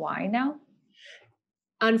understand why now?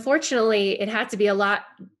 Unfortunately, it had to be a lot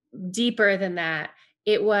deeper than that.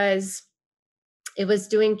 It was it was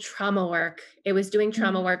doing trauma work. It was doing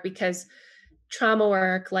trauma Mm, work because trauma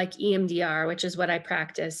work like EMDR, which is what I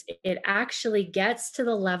practice, it actually gets to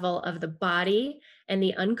the level of the body and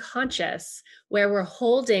the unconscious where we're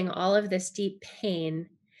holding all of this deep pain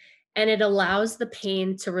and it allows the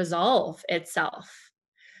pain to resolve itself.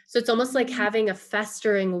 So it's almost like mm. having a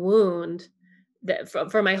festering wound that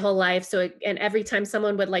for my whole life. So and every time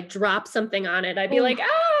someone would like drop something on it, I'd be Oh, like,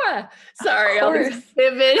 ah, of sorry, all these course.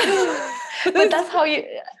 vivid. But that's how you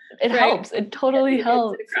it Right. helps. It totally He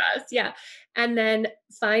gets it helps. across. Yeah. And then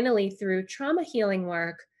finally through trauma healing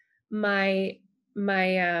work, my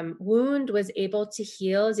wound was able to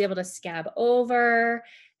heal, was able to scab over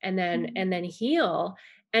Mm, and then heal.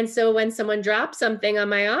 And so when someone dropped something on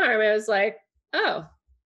my arm, I was like, oh,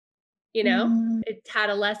 mm. it had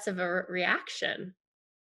a less of a reaction.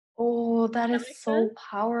 Oh, that Does that is make so sense?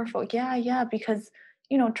 powerful. Yeah, yeah, because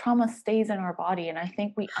trauma stays in our body and I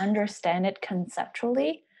think we understand it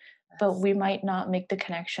conceptually, but Yes. we might not make the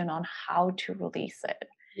connection on how to release it.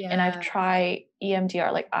 And I've Yeah. tried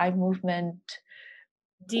EMDR, like eye movement,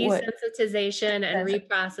 what Desensitization and says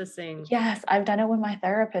reprocessing. yes, I've done it with my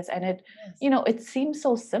therapist and Yes. it seems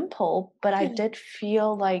so simple, but I Yeah. did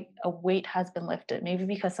feel like a weight has been lifted. Maybe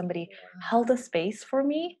because somebody held a space for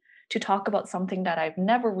me to talk about something that I've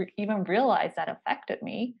never even realized that affected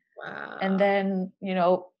me. And Wow. then,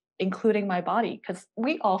 including my body, because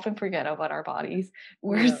we often forget about our bodies.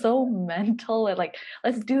 We're Really. so mental and like,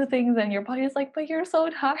 let's do things. And your body is like, but you're so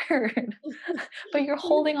tired, but you're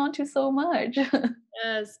holding on to so much.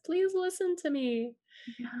 Yes, please listen to me.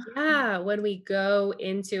 Yeah. Yeah, when we go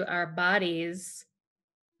into our bodies,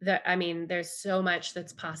 I mean, there's so much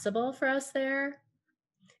that's possible for us there.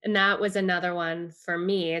 And that was another one for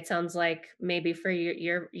me. It sounds like maybe for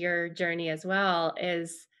your journey as well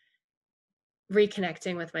is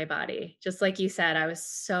reconnecting with my body. Just like you said, I was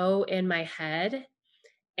so in my head,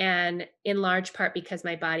 and in large part because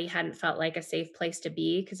my body hadn't felt like a safe place to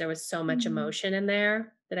be because there was so much Mhm. emotion in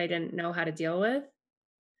there that I didn't know how to deal with.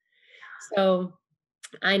 So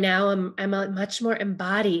I now I'm a much more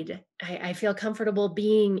embodied. I feel comfortable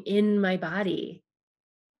being in my body.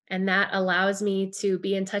 And that allows me to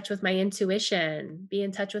be in touch with my intuition, be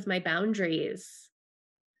in touch with my boundaries.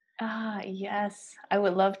 Ah, yes. I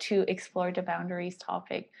would love to explore the boundaries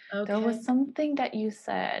topic. There was Okay. something that you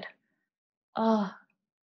said. Oh,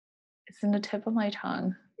 it's in the tip of my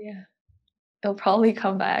tongue. Yeah. It'll probably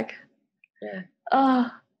come back. Sure.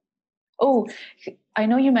 Ah, oh, I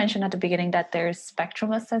know you mentioned at the beginning that there's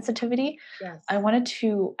spectrum of sensitivity. I Yes. wanted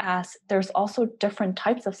to ask, there's also different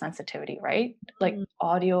types of sensitivity, right? Like Mm.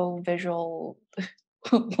 audio, visual,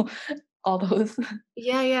 all those.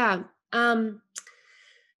 Yeah, yeah. Um,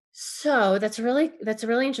 so that's a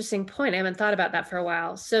really interesting point. I haven't thought about that for a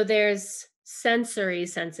while. So there's sensory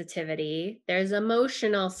sensitivity, there's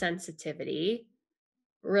emotional sensitivity,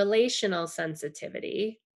 relational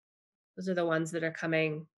sensitivity. Those are the ones that are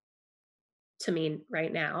coming to me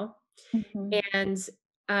right now. Mhm. And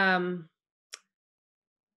um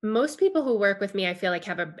most people who work with me, I feel like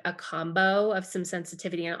have a combo of some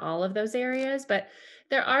sensitivity in all of those areas, but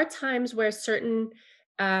there are times where certain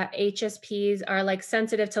HSPs are like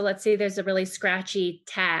sensitive to, let's say there's a really scratchy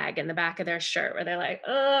tag in the back of their shirt where they're like,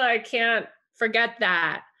 oh, I can't forget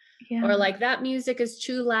that. Or Yeah. like that music is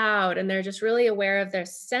too loud. And they're just really aware of their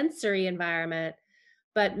sensory environment,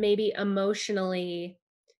 but maybe emotionally,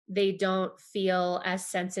 they don't feel as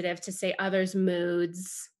sensitive to, say, others'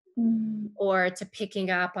 moods Mm, or to picking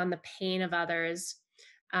up on the pain of others.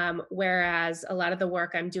 Whereas a lot of the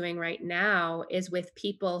work I'm doing right now is with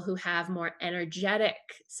people who have more energetic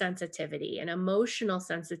sensitivity and emotional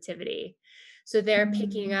sensitivity. So they're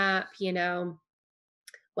picking mm, up,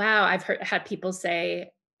 wow, had people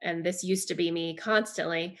say, and this used to be me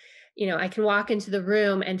constantly, I can walk into the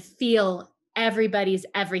room and feel everybody's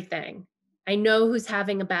everything. I know who's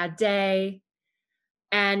having a bad day.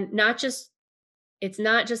 And it's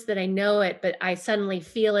not just that I know it, but I suddenly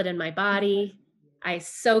feel it in my body. I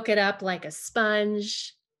soak it up like a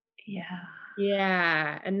sponge. yeah.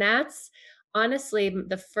 Yeah. And that's honestly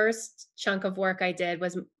the first chunk of work I did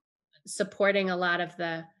was supporting a lot of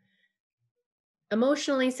the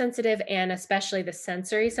emotionally sensitive and especially the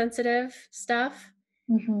sensory sensitive stuff.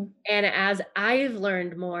 Mhm. And as I've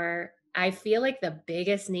learned more, I feel like the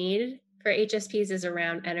biggest need for HSPs is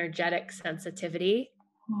around energetic sensitivity.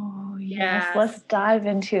 Oh, yes. Yes. Let's dive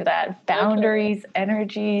into that. Okay. Boundaries,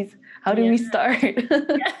 energies. How do Yeah. we start?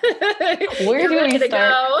 Where You're do we ready to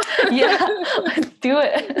start? go. Yeah, let's do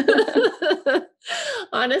it.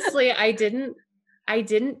 Honestly, I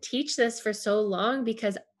didn't teach this for so long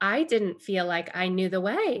because I didn't feel like I knew the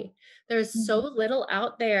way. There's so Mhm. little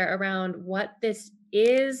out there around what this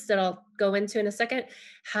is that I'll go into in a second,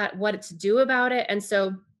 what to do about it. And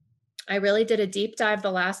so I really did a deep dive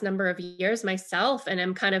the last number of years myself, and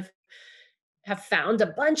I'm kind of have found a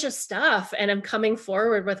bunch of stuff and I'm coming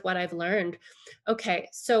forward with what I've learned. Okay,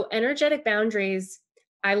 so energetic boundaries,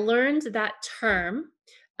 I learned that term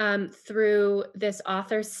through this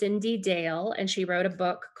author, Cindy Dale, and she wrote a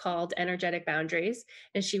book called Energetic Boundaries,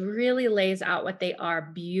 and she really lays out what they are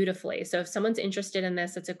beautifully. So if someone's interested in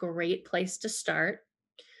this, it's a great place to start.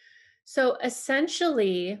 So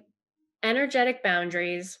essentially, energetic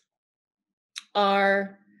boundaries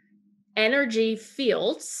are energy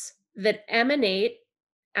fields that emanate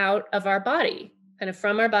out of our body, kind of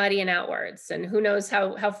from our body and outwards. And who knows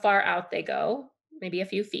how far out they go, maybe a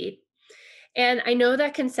few feet. And I know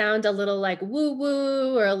that can sound a little like woo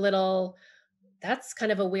woo or a little, that's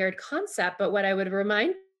kind of a weird concept. But what I would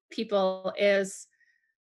remind people is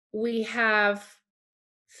we have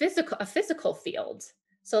a physical field.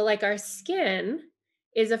 So like our skin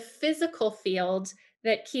is a physical field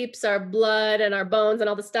that keeps our blood and our bones and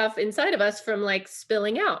all the stuff inside of us from like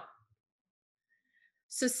spilling out.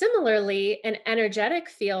 So similarly, an energetic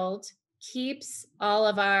field keeps all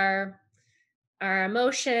of our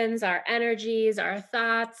emotions, our energies, our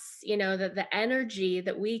thoughts, the energy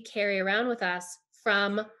that we carry around with us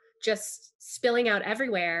from just spilling out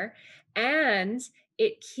everywhere. And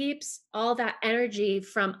it keeps all that energy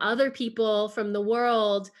from other people, from the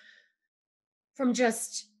world, from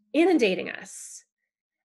just inundating us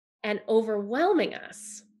and overwhelming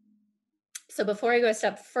us. So before I go a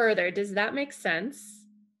step further, does that make sense?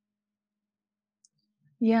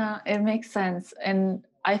 Yeah, it makes sense. And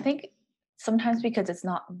I think sometimes because it's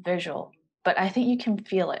not visual, but I think you can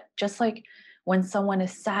feel it. Just like when someone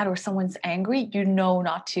is sad or someone's angry, you know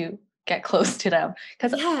not to get close to them.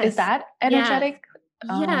 Because is Yes. that Yes. energetic?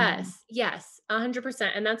 Yes. Yes.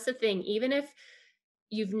 100%. And that's the thing. Even if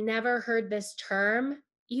you've never heard this term,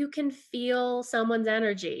 you can feel someone's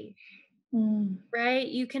energy, Mm, right?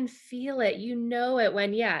 You can feel it. You know it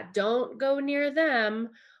when, yeah, don't go near them.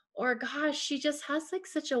 Or gosh, she just has like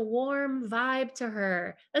such a warm vibe to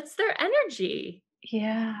her. That's their energy. You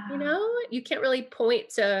yeah. know, you can't really point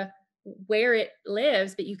to where it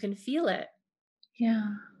lives, but you can feel it. Yeah.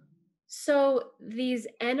 So, these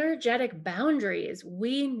energetic boundaries,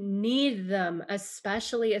 we need them,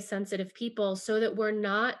 especially as sensitive people, so that we're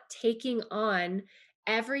not taking on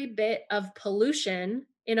every bit of pollution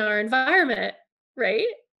in our environment, right?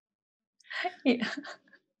 Yeah. And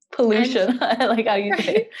Pollution. I like how you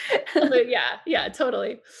say right? it. Yeah, yeah,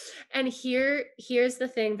 totally. And here's the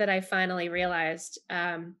thing that I finally realized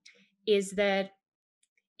is that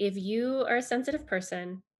if you are a sensitive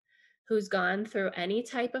person who's gone through any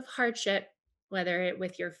type of hardship, whether it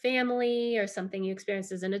with your family or something you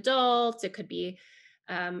experienced as an adult, it could be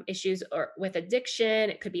issues or with addiction,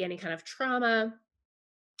 it could be any kind of trauma,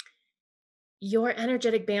 your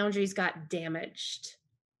energetic boundaries got damaged.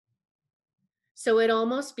 So it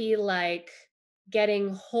almost be like getting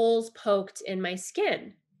holes poked in my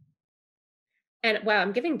skin. And wow,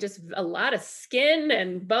 I'm giving just a lot of skin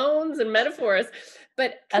and bones and metaphors.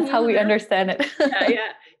 But can That's you how we imagine? understand it. Yeah,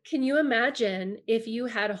 yeah. Can you imagine if you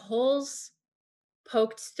had holes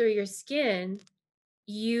poked through your skin,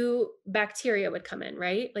 you bacteria would come in,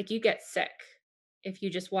 right? Like you get sick if you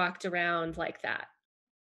just walked around like that.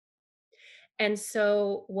 And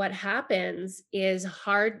so what happens is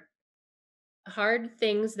hard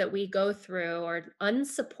things that we go through or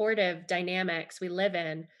unsupportive dynamics we live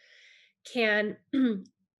in can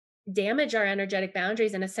damage our energetic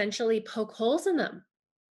boundaries and essentially poke holes in them.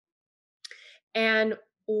 And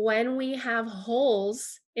when we have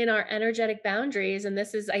holes in our energetic boundaries, and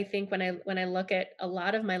this is I think when I look at a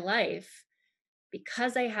lot of my life,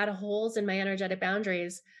 because I had holes in my energetic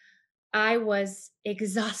boundaries, I was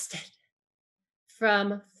exhausted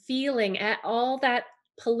from feeling at all that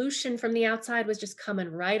pollution from the outside was just coming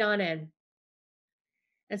right on in.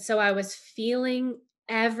 And so I was feeling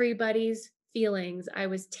everybody's feelings. I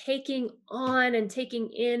was taking on and taking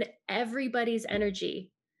in everybody's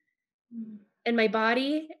energy. And my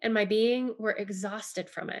body and my being were exhausted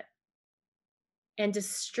from it and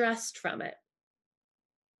distressed from it.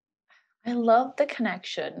 I love the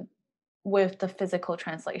connection with the physical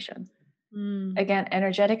translation. Mm. Again,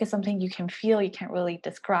 energetic is something you can feel, you can't really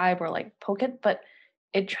describe or like poke it, but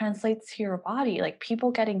it translates to your body. Like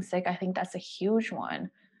people getting sick, I think that's a huge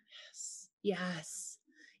one. Yes. Yes.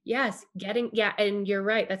 Yes. Yeah. And you're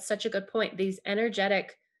right. That's such a good point. This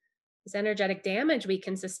energetic damage we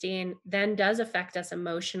can sustain then does affect us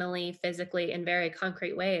emotionally, physically, in very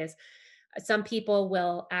concrete ways. Some people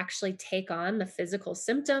will actually take on the physical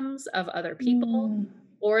symptoms of other people, Mm,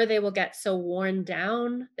 or they will get so worn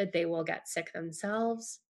down that they will get sick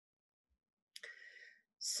themselves.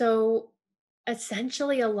 So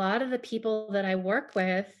essentially, a lot of the people that I work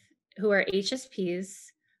with who are HSPs,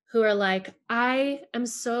 who are like, I am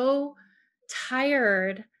so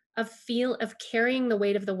tired of carrying the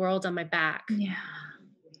weight of the world on my back. yeah.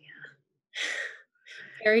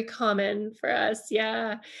 Very common for us.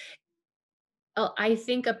 Yeah. I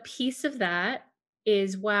think a piece of that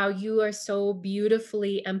is wow, you are so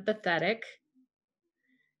beautifully empathetic.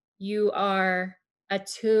 You are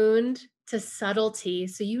attuned to subtlety.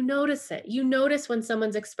 So you notice it. You notice when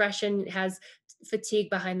someone's expression has fatigue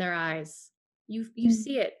behind their eyes. You Mm,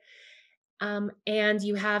 see it. And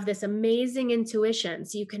you have this amazing intuition.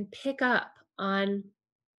 So you can pick up on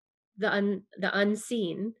the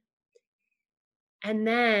unseen. And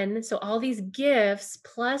then, so all these gifts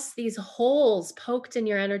plus these holes poked in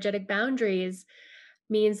your energetic boundaries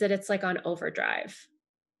means that it's like on overdrive.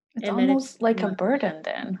 it's And then it's almost like too a much. burden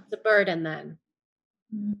then. It's a burden then.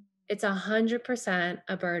 Mm. It's 100%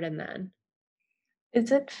 a burden then.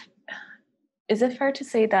 Is it is it fair to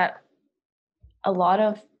say that a lot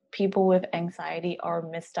of people with anxiety are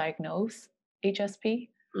misdiagnosed HSP?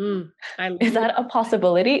 Mm, I Is lo that a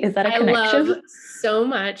possibility? Is that a I love connection? so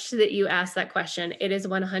much that you asked that question. It is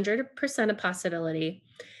 100% a possibility.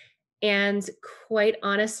 And quite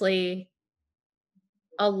honestly,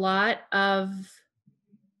 a lot of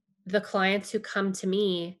the clients who come to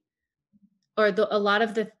me or a lot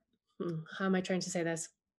of the how am I trying to say this?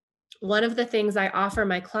 One of the things I offer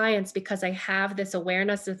my clients because I have this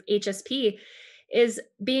awareness of HSP is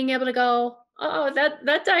being able to go, "Oh,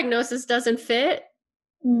 that diagnosis doesn't fit."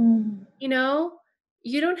 Mm, You know,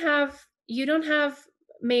 you don't have you don't have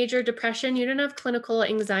major depression, you don't have clinical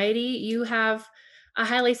anxiety, you have a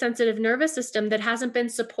highly sensitive nervous system that hasn't been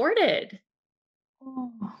supported.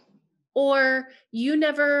 Oh. Or you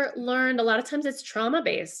never learned, a lot of times it's trauma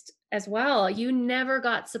based as well. You never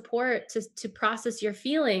got support to process your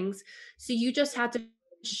feelings. So you just had to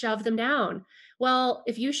shove them down. Well,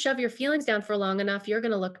 if you shove your feelings down for long enough, you're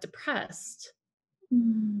going to look depressed.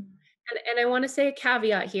 Mm. And I want to say a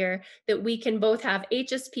caveat here that we can both have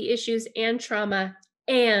HSP issues and trauma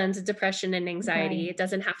and depression and anxiety. Right. It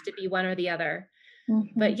doesn't have to be one or the other.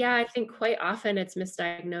 But Mhm. yeah, I think quite often it's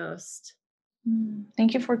misdiagnosed.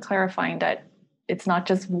 Thank you for clarifying that it's not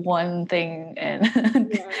just one thing and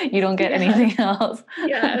Yes. you don't get Yes. anything else.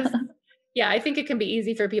 Yes. Yeah, I think it can be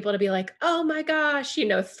easy for people to be like, "Oh my gosh,"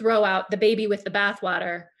 throw out the baby with the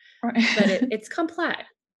bathwater, but Right. it's complex.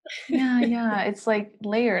 Yeah, yeah. It's like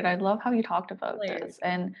layered. I love how you talked about Layered. this.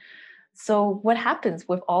 And so, what happens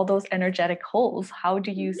with all those energetic holes? How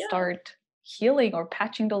do you Yeah. start healing or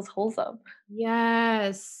patching those holes up?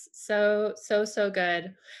 Yes. So, so, so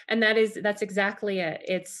good. And that's exactly it.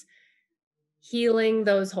 It's healing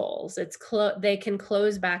those holes. They can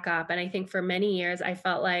close back up. And I think for many years I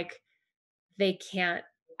felt like they can't.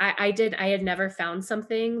 I had never found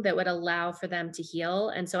something that would allow for them to heal.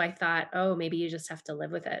 And so I thought, oh, maybe you just have to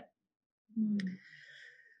live with it. Mm.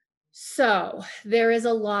 So there is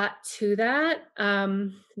a lot to that.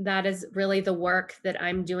 That is really the work that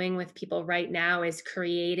I'm doing with people right now, is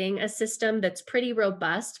creating a system that's pretty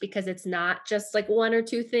robust, because it's not just like one or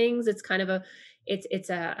two things. It's kind of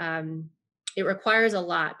it requires a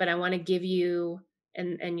lot, but I want to give you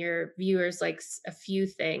and your viewers like a few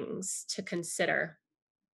things to consider.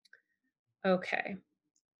 Okay.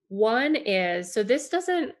 One is, so this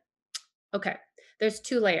doesn't, okay, there's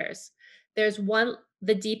two layers. There's one,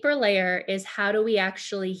 the deeper layer is, how do we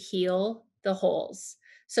actually heal the holes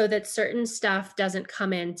so that certain stuff doesn't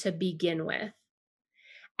come in to begin with?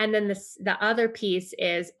 And then the other piece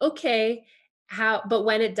is, okay, but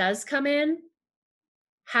when it does come in,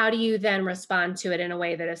 how do you then respond to it in a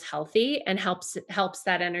way that is healthy and helps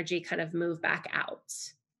that energy kind of move back out?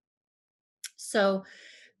 So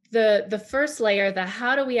the first layer, the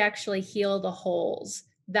how do we actually heal the holes,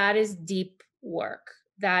 that is deep work.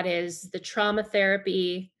 That is the trauma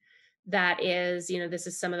therapy. That is, this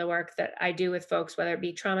is some of the work that I do with folks, whether it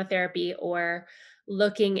be trauma therapy or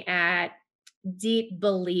looking at deep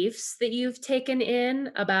beliefs that you've taken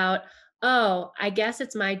in about, oh, I guess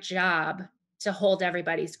it's my job to hold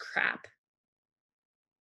everybody's crap.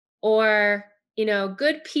 Or,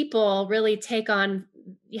 good people really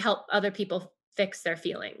help other people fix their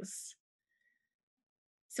feelings.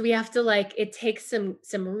 So we have to, like, it takes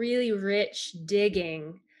some really rich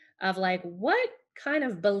digging of like, what kind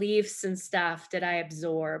of beliefs and stuff did I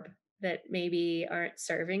absorb that maybe aren't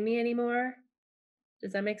serving me anymore?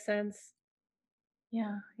 Does that make sense?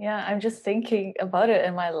 Yeah, yeah. I'm just thinking about it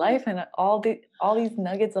in my life and all these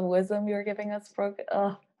nuggets of wisdom you're giving us, Brooke.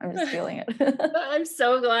 Oh, I'm just feeling it. I'm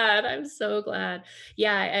so glad. I'm so glad.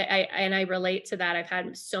 Yeah, I relate to that. I've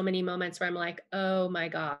had so many moments where I'm like, oh my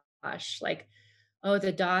gosh, like, oh,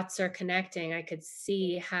 the dots are connecting. I could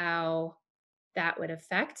see how that would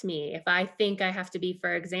affect me. If I think I have to be,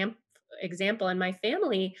 for example, in my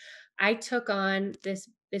family, I took on this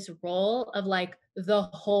role of like the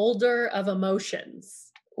holder of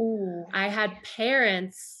emotions. Ooh. I had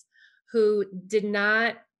parents who did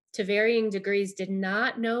not, to varying degrees, did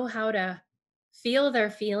not know how to feel their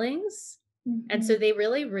feelings. And so Mhm. they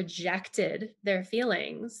really rejected their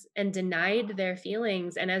feelings and denied their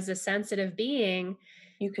feelings. And as a sensitive being,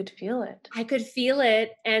 You could feel it. I could feel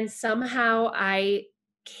it. And somehow I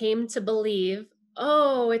came to believe,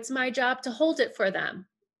 oh, it's my job to hold it for them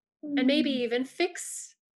and maybe Mm. even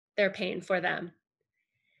fix their pain for them.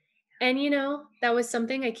 And, that was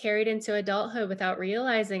something I carried into adulthood without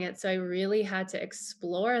realizing it. So I really had to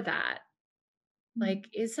explore that. Mm. Like,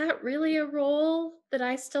 is that really a role that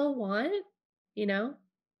I still want? You know?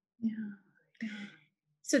 Yeah, yeah.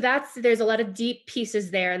 So there's a lot of deep pieces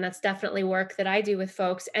there. And that's definitely work that I do with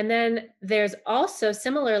folks. And then there's also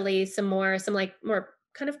similarly some like more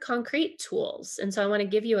kind of concrete tools. And so I want to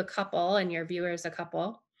give you a couple and your viewers a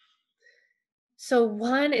couple. So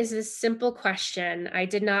one is this simple question. I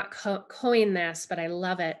did not coin this, but I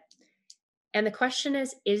love it. And the question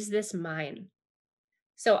is this mine?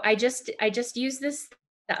 So I just used this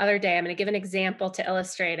the other day. I'm going to give an example to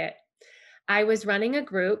illustrate it. I was running a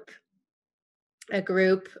group, a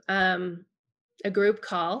group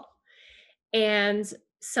call, and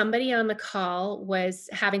somebody on the call was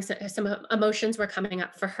having some emotions were coming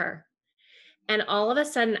up for her. And all of a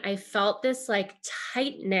sudden, I felt this like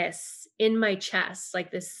tightness in my chest,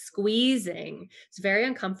 like this squeezing. It's very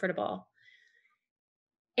uncomfortable.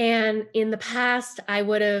 And in the past, I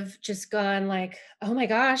would have just gone like, oh my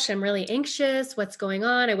gosh, I'm really anxious. What's going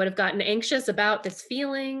on? I would have gotten anxious about this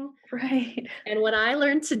feeling. Right. And what I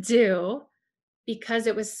learned to do, because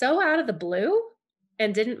it was so out of the blue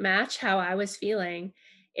and didn't match how I was feeling,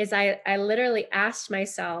 is I literally asked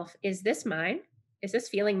myself, is this mine? Is this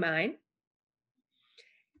feeling mine?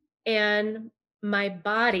 And my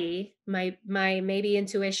body, my maybe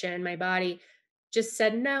intuition, my body just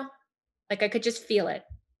said no. Like I could just feel it.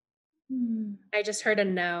 Mm. I just heard a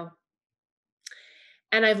no.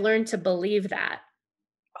 And I've learned to believe that.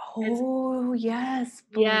 And Oh, yes,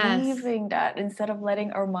 yes, believing that instead of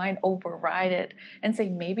letting our mind override it and say,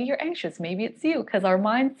 maybe you're anxious, maybe it's you, because our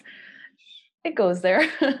minds, it goes there.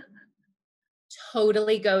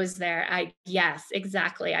 totally goes there. Yes,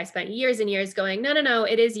 exactly. I spent years and years going, no, no, no,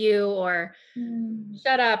 it is you, or Mm.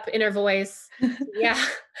 shut up, inner voice. Yeah.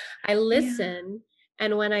 I Yeah. listen.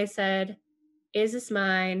 And when I said, is this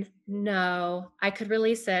mine? No, I could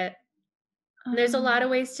release it. And there's a lot of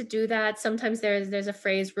Ah, ways to do that. Sometimes there's a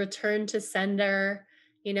phrase, return to sender,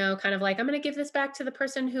 kind of like, I'm going to give this back to the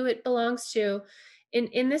person who it belongs to.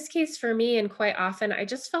 In this case for me, and quite often, I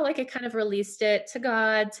just felt like I kind of released it to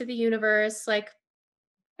God, to the universe, like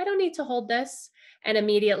I don't need to hold this. And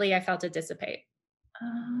immediately I felt it dissipate.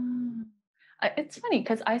 ah. It's funny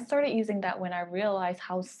because I started using that when I realized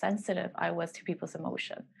how sensitive I was to people's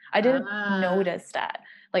emotion. I didn't Ah, notice that.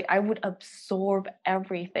 Like I would absorb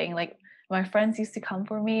everything. Like my friends used to come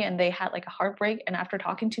for me and they had like a heartbreak, and after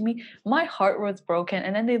talking to me, my heart was broken,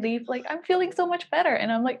 and then they leave like I'm feeling so much better,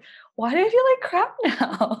 and I'm like, why do I feel like crap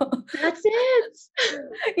now? that's it.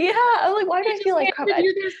 Yeah, I'm like, why do They I just feel like crap? handed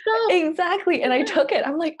you their stuff. Exactly. And I took it.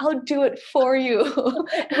 I'm like, I'll do it for you.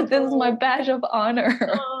 This is my badge of honor.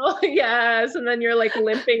 Oh, yes. And then you're like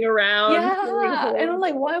limping around, feeling Yeah. And I'm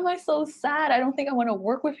like, horrible. why am I so sad? I don't think I want to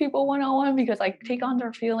work with people one on one because I take on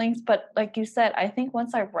their feelings. But like you said, I think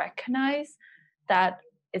once I recognize that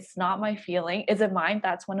it's not my feeling, is it mine?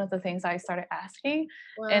 That's one of the things I started asking.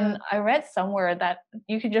 Wow. And I read somewhere that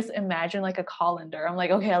you can just imagine like a colander. I'm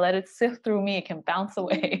like, okay, I let it sift through me. It can bounce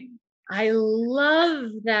away. I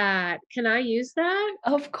love that. Can I use that?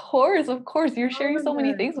 Of course, of course. You're sharing so many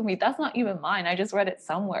Colander. things with me. That's not even mine. I just read it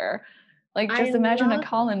somewhere. Like, I just imagine a love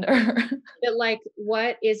colander. that. Like,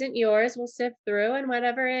 what isn't yours will sift through, and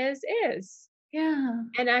whatever is, is. Yeah.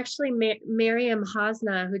 And actually, Miriam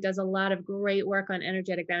Hasna, who does a lot of great work on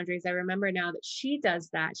energetic boundaries, I remember now that she does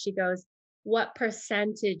that. She goes, what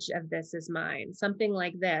percentage of this is mine? Something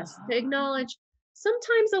like this, to Oh. acknowledge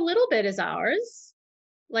sometimes a little bit is ours.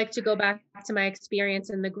 Like to go back to my experience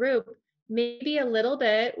in the group, maybe a little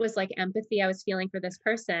bit was like empathy I was feeling for this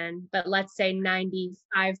person, but let's say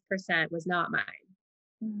 95% was not mine.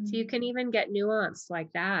 So you can Mm, even get nuanced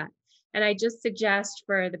like that. And I just suggest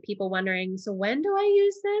for the people wondering, so when do I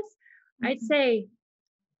use this? I'd mhm, say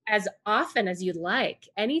as often as you'd like.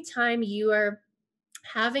 Anytime you are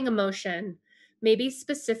having emotion, maybe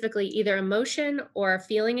specifically either emotion or a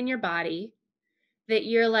feeling in your body that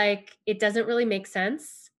you're like, it doesn't really make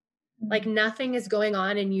sense, like mm, nothing is going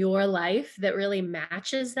on in your life that really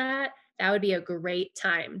matches that, that would be a great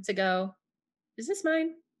time to go, is this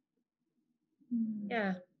mine? mm.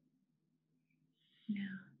 Yeah.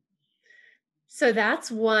 Yeah. So that's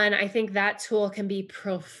one. I think that tool can be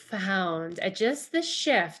profound at just the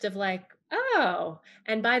shift of like, oh,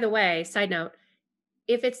 and by the way, side note,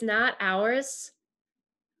 if it's not ours,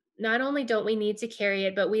 not only don't we need to carry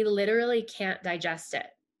it, but we literally can't digest it.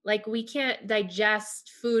 Like we can't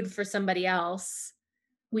digest food for somebody else.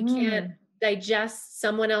 We can't Mm, digest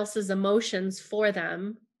someone else's emotions for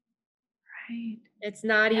them. right. It's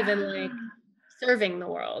not even like Yeah. serving the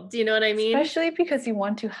world. Do you know what I mean? Especially because you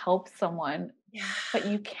want to help someone, Yeah. but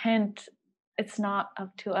you can't. It's not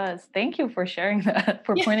up to us. Thank you for sharing that,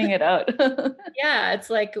 for Yeah. pointing it out. Yeah. It's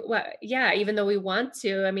like, what? Yeah. Even though we want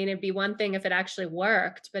to, I mean, it'd be one thing if it actually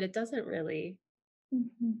worked, but it doesn't really.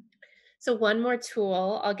 Mhm, So, one more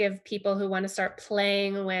tool I'll give people who want to start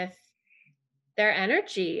playing with their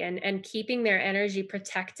energy and keeping their energy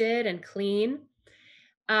protected and clean.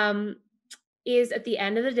 Um, is at the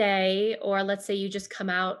end of the day, or let's say you just come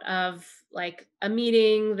out of like a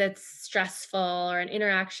meeting that's stressful or an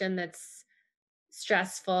interaction that's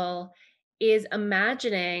stressful, is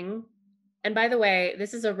imagining, and by the way,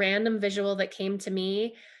 this is a random visual that came to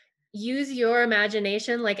me. Use your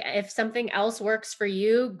imagination. Like if something else works for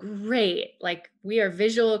you, great. Like we are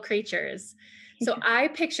visual creatures. So yeah. I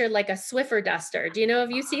pictured like a Swiffer duster. Do you know,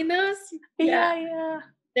 have you seen those? Yeah. Yeah, yeah.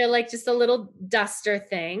 They're like just a little duster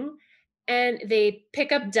thing, and they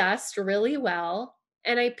pick up dust really well.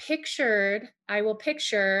 And I will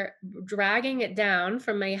picture dragging it down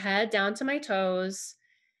from my head down to my toes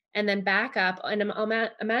and then back up. And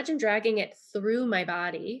imagine dragging it through my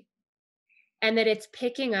body, and that it's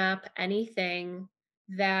picking up anything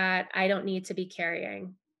that I don't need to be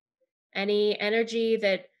carrying. Any energy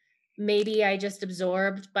that maybe I just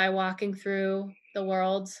absorbed by walking through the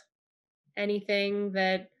world, anything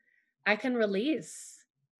that I can release.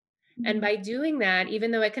 And Mm. by doing that,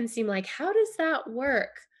 even though it can seem like, how does that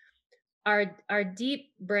work? Our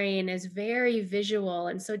deep brain is very visual.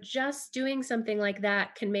 And so just doing something like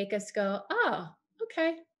that can make us go, oh,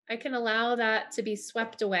 okay, I can allow that to be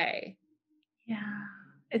swept away. Yeah.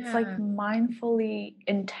 It's like Yeah. mindfully,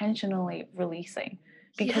 intentionally releasing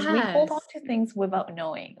because we hold on Yes. to things without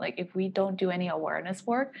knowing. Like if we don't do any awareness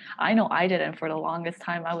work, I know I didn't for the longest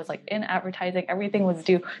time. I was like in advertising, everything was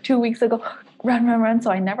due 2 weeks ago, run, run, run.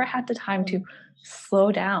 So I never had the time to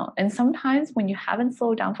slow down. And sometimes when you haven't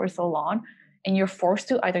slowed down for so long and you're forced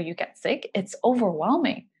to, either you get sick, it's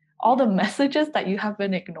overwhelming. All the messages that you have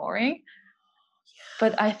been ignoring.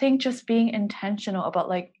 But I think just being intentional about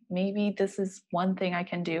like, maybe this is one thing I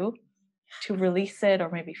can do to release it or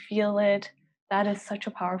maybe feel it, that is such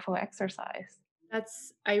a powerful exercise.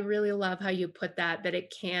 I really love how you put that, that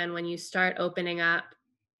it can, when you start opening up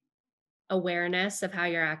awareness of how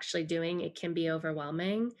you're actually doing, it can be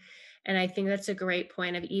overwhelming. And I think that's a great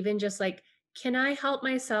point of even just like, can I help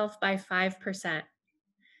myself by 5%?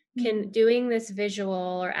 Can Mm. doing this visual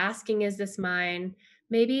or asking, is this mine?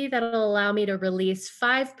 Maybe that'll allow me to release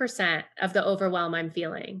 5% of the overwhelm I'm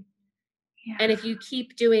feeling. Yeah. And if you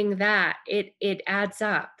keep doing that, it adds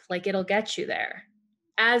up. Like it'll get you there.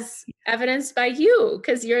 As evidenced by you,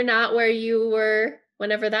 because you're not where you were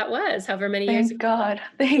whenever that was, however many years Thank ago. God.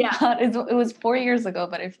 Thank Yeah. God. It was 4 years ago,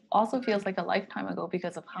 but it also feels like a lifetime ago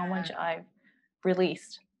because of how Yeah. much I've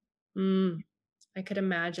released. I could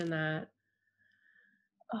imagine that.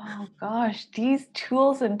 Oh gosh, these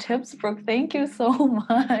tools and tips, Brooke, thank you so much.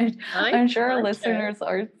 My I'm sure our pleasure. listeners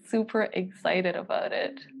are super excited about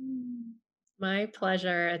it. My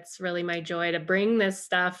pleasure. It's really my joy to bring this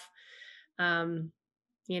stuff, um,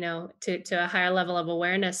 to a higher level of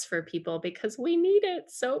awareness for people because we need it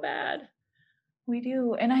so bad. We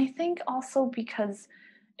do. And I think also because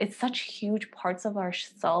it's such huge parts of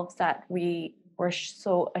ourselves that we were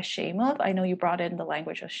so ashamed of. I know you brought in the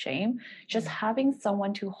language of shame. Just having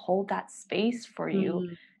someone to hold that space for you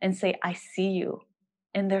Mm. and say, I see you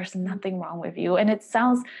and there's nothing wrong with you. And it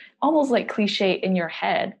sounds almost like cliche in your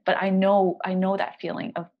head, but I know that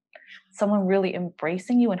feeling of someone really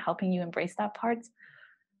embracing you and helping you embrace that part.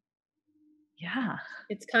 Yeah.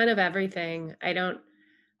 It's kind of everything.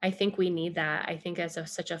 I think we need that. I think as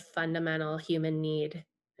such a fundamental human need,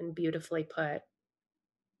 and beautifully put.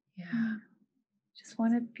 Yeah. Mm. Just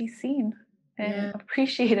want to be seen and Yeah.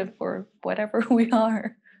 appreciated for whatever we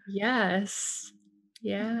are. Yes. Mhm.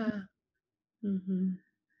 Yeah. Hmm.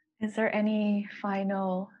 Is there any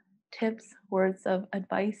final tips, words of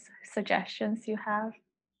advice, suggestions you have?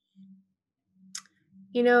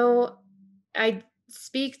 You know, I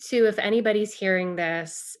speak to, if anybody's hearing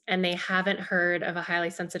this and they haven't heard of a highly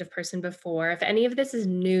sensitive person before, if any of this is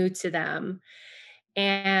new to them,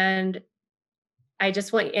 and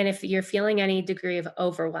and if you're feeling any degree of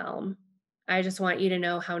overwhelm, I just want you to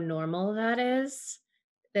know how normal that is.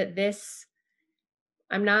 That this,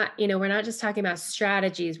 we're not just talking about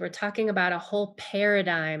strategies, we're talking about a whole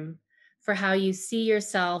paradigm for how you see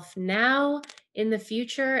yourself now, in the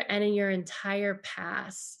future, and in your entire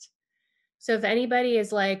past. So if anybody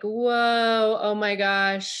is like, whoa, oh my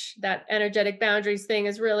gosh, that energetic boundaries thing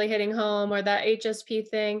is really hitting home, or that HSP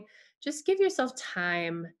thing, just give yourself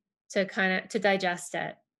time to kind of to digest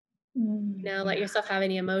it. Let Yeah. yourself have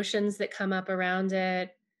any emotions that come up around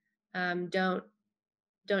it. Don't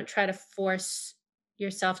try to force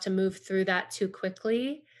yourself to move through that too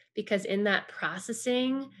quickly, because in that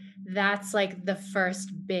processing, that's like the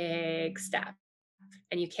first big step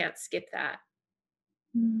and you can't skip that.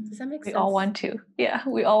 Does that make We all sense? want to. Yeah,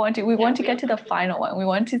 we all want to. We Yeah, want to we all get to the want to. final one. We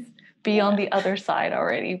want to be on the other side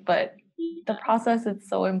already, but the Yes, process is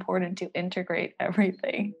so important to integrate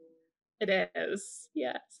everything. it is.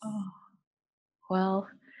 Yes. Oh, well,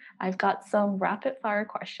 I've got some rapid fire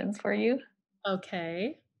questions for you.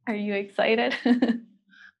 Okay. Are you excited?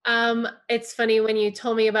 It's funny when you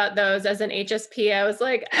told me about those as an HSP, I was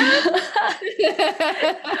like, ah.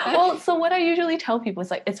 Well, so what I usually tell people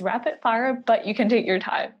is like it's rapid fire, but you can take your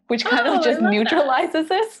time, which kind of Oh, I just love that. neutralizes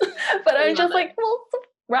this. But I I'm love just it. like, well, it's a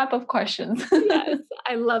wrap of questions. Yes,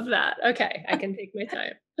 I love that. Okay, I can take my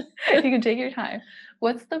time. You can take your time.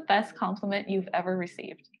 What's the best compliment you've ever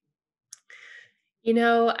received? You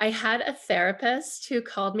know, I had a therapist who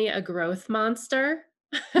called me a growth monster.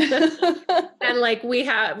 And like we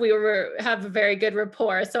have a very good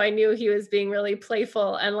rapport, so I knew he was being really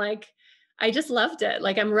playful and like I just loved it.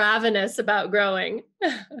 Like I'm ravenous about growing.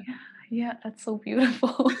 Yeah, yeah, that's so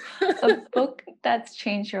beautiful. A book that's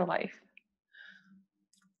changed your life.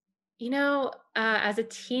 You know, as a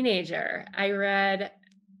teenager, I read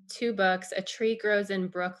two books, A Tree Grows in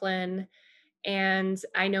Brooklyn and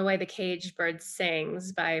I Know Why the Caged Bird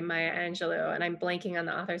Sings by Maya Angelou. And I'm blanking on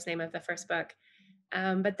the author's name of the first book.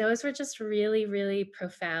 But those were just really, really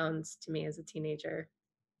profound to me as a teenager.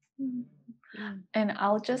 Mm. Yeah. And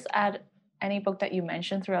I'll just add any book that you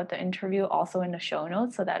mentioned throughout the interview also in the show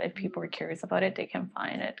notes so that if people are curious about it, they can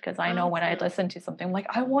find it. Because I know when I Awesome. listen to something, I'm like,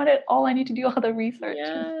 I want it all. I need to do all the research.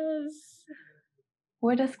 Yes.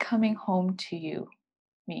 What does coming home to you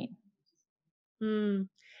mean? Mm.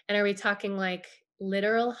 And are we talking like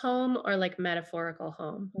literal home or like metaphorical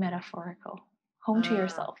home? Metaphorical. Home to Ah,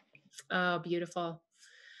 yourself. oh, beautiful.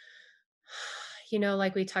 You know,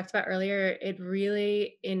 like we talked about earlier, it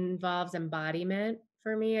really involves embodiment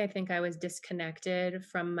for me. I think I was disconnected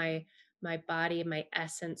from my body, my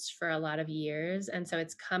essence for a lot of years. And so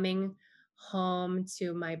it's coming home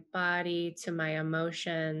to my body, to my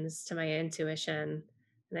emotions, to my intuition.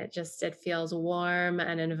 And it feels warm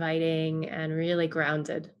and inviting and really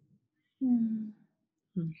grounded. Hmm.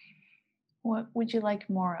 Hmm. What would you like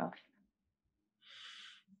more of?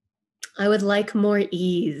 I would like more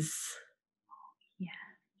ease.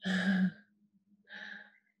 Yeah.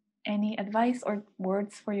 Any advice or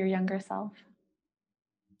words for your younger self?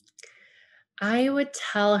 I would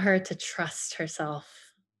tell her to trust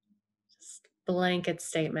herself. Just blanket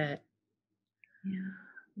statement. Yeah.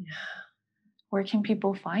 Yeah. Where can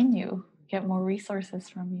people find you? Get more resources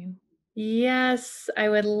from you? Yes, I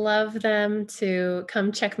would love them to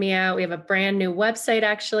come check me out. We have a brand new website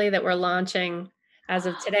actually that we're launching as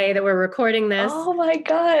of today that we're recording this. Oh my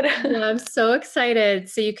God. Yeah, I'm so excited.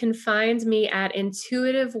 So you can find me at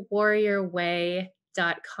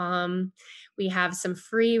intuitivewarriorway.com. We have some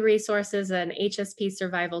free resources, an HSP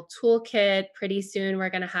survival toolkit. Pretty soon, we're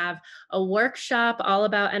going to have a workshop all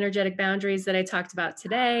about energetic boundaries that I talked about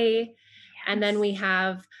today. And then Yes. we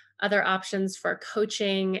have other options for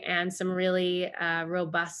coaching and some really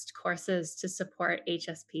robust courses to support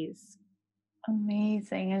HSPs.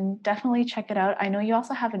 Amazing. And definitely check it out. I know you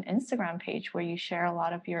also have an Instagram page where you share a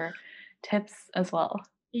lot of your tips as well.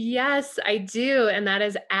 Yes, I do. And that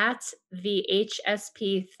is at the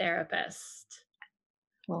HSP therapist.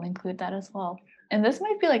 We'll include that as well. And this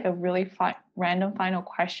might be like a really random final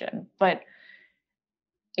question, but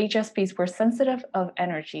HSPs were sensitive of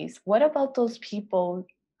energies. What about those people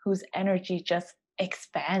whose energy just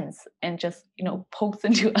expands and just, pokes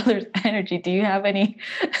into others' energy? Do you have any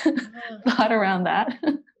Yeah. thought around that?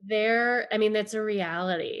 I mean, that's a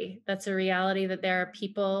reality. That's a reality that there are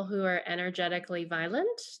people who are energetically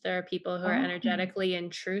violent. There are people who are Oh, energetically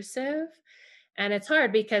intrusive. And it's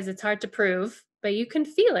hard because it's hard to prove, but you can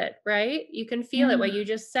feel it, right? You can feel it. What yeah, you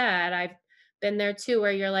just said, I've been there too,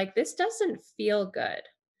 where you're like, this doesn't feel good.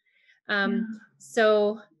 yeah.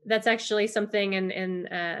 So that's actually something in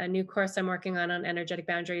a new course I'm working on energetic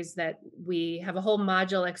boundaries that we have a whole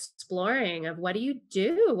module exploring of what do you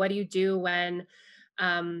do? What do you do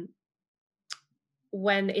um,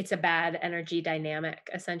 when it's a bad energy dynamic,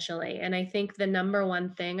 essentially? And I think the number one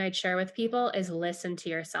thing I'd share with people is listen to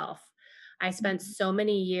yourself. I spent Mm, so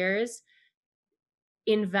many years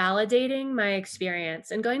invalidating my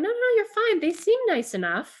experience and going, no, no, no, you're fine. They seem nice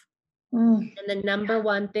enough. mm, And the number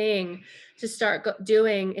one thing to start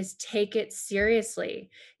doing is take it seriously.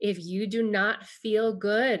 If you do not feel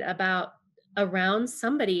good about around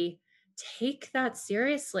somebody, take that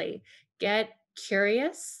seriously. Get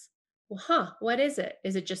curious. Well, what is it?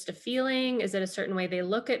 Is it just a feeling? Is it a certain way they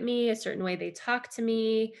look at me, a certain way they talk to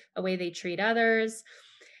me, a way they treat others?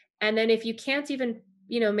 And then if you can't even,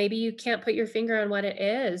 maybe you can't put your finger on what it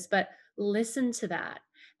is, but listen to that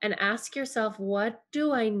and ask yourself, what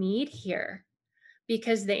do I need here?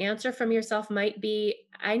 Because the answer from yourself might be,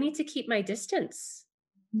 I need to keep my distance,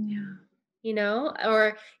 yeah.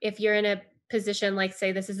 or if you're in a position like,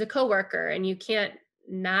 say, this is a coworker and you can't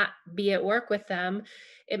not be at work with them,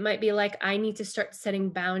 it might be like, I need to start setting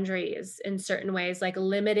boundaries in certain ways, like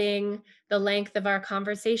limiting the length of our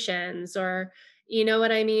conversations, or, you know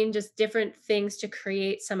what I mean? Just different things to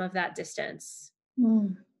create some of that distance.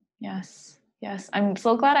 Mm, yes. Yes. I'm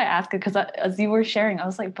so glad I asked it because as you were sharing, I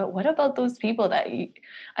was like, but what about those people that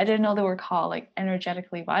I didn't know they were called like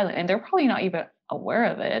energetically violent and they're probably not even aware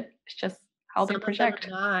of it. It's just how they Some of them are project.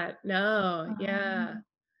 not. No. Yeah. Um,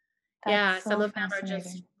 that's Yeah, so some of them are just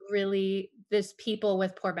fascinating. really this people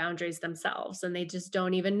with poor boundaries themselves, and they just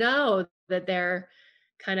don't even know that they're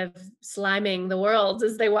kind of sliming the world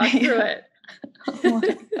as they walk through it. Oh my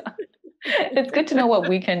God. It's good to know what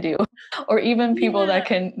we can do, or even people that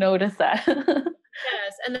can notice that.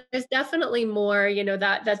 Yes, and there's definitely more,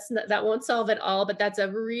 that won't solve it all, but that's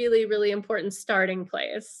a really, really important starting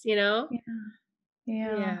place, Yeah.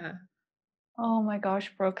 Yeah. Yeah. Oh my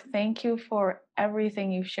gosh, Brooke, thank you for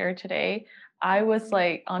everything you shared today. I was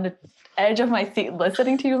like on the edge of my seat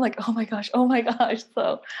listening to you, like, oh my gosh, oh my gosh.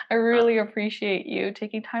 So I really appreciate you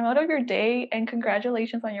taking time out of your day, and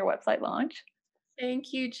congratulations on your website launch.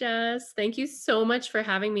 Thank you, Jess. Thank you so much for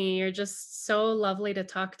having me. You're just so lovely to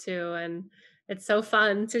talk to, and it's so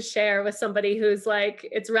fun to share with somebody who's like,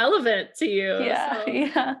 it's relevant to you. Yeah, So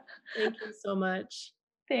yeah. thank you so much.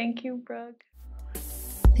 Thank you, Brooke.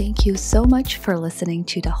 Thank you so much for listening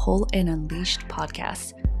to the Whole and Unleashed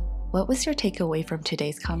podcast. What was your takeaway from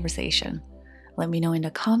today's conversation? Let me know in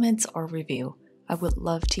the comments or review. I would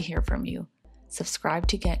love to hear from you. Subscribe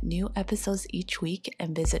to get new episodes each week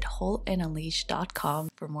and visit wholeandunleashed.com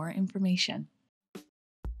for more information.